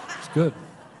 5. It's good.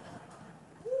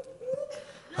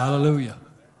 Hallelujah.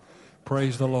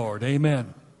 Praise the Lord.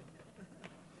 Amen.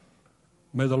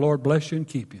 May the Lord bless you and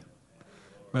keep you.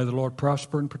 May the Lord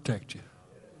prosper and protect you.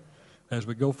 As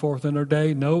we go forth in our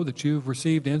day, know that you've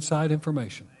received inside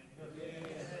information.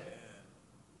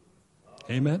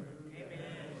 Amen.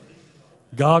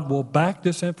 God will back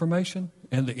this information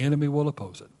and the enemy will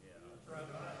oppose it.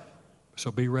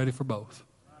 So be ready for both.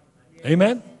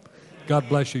 Amen. God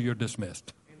bless you. You're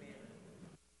dismissed.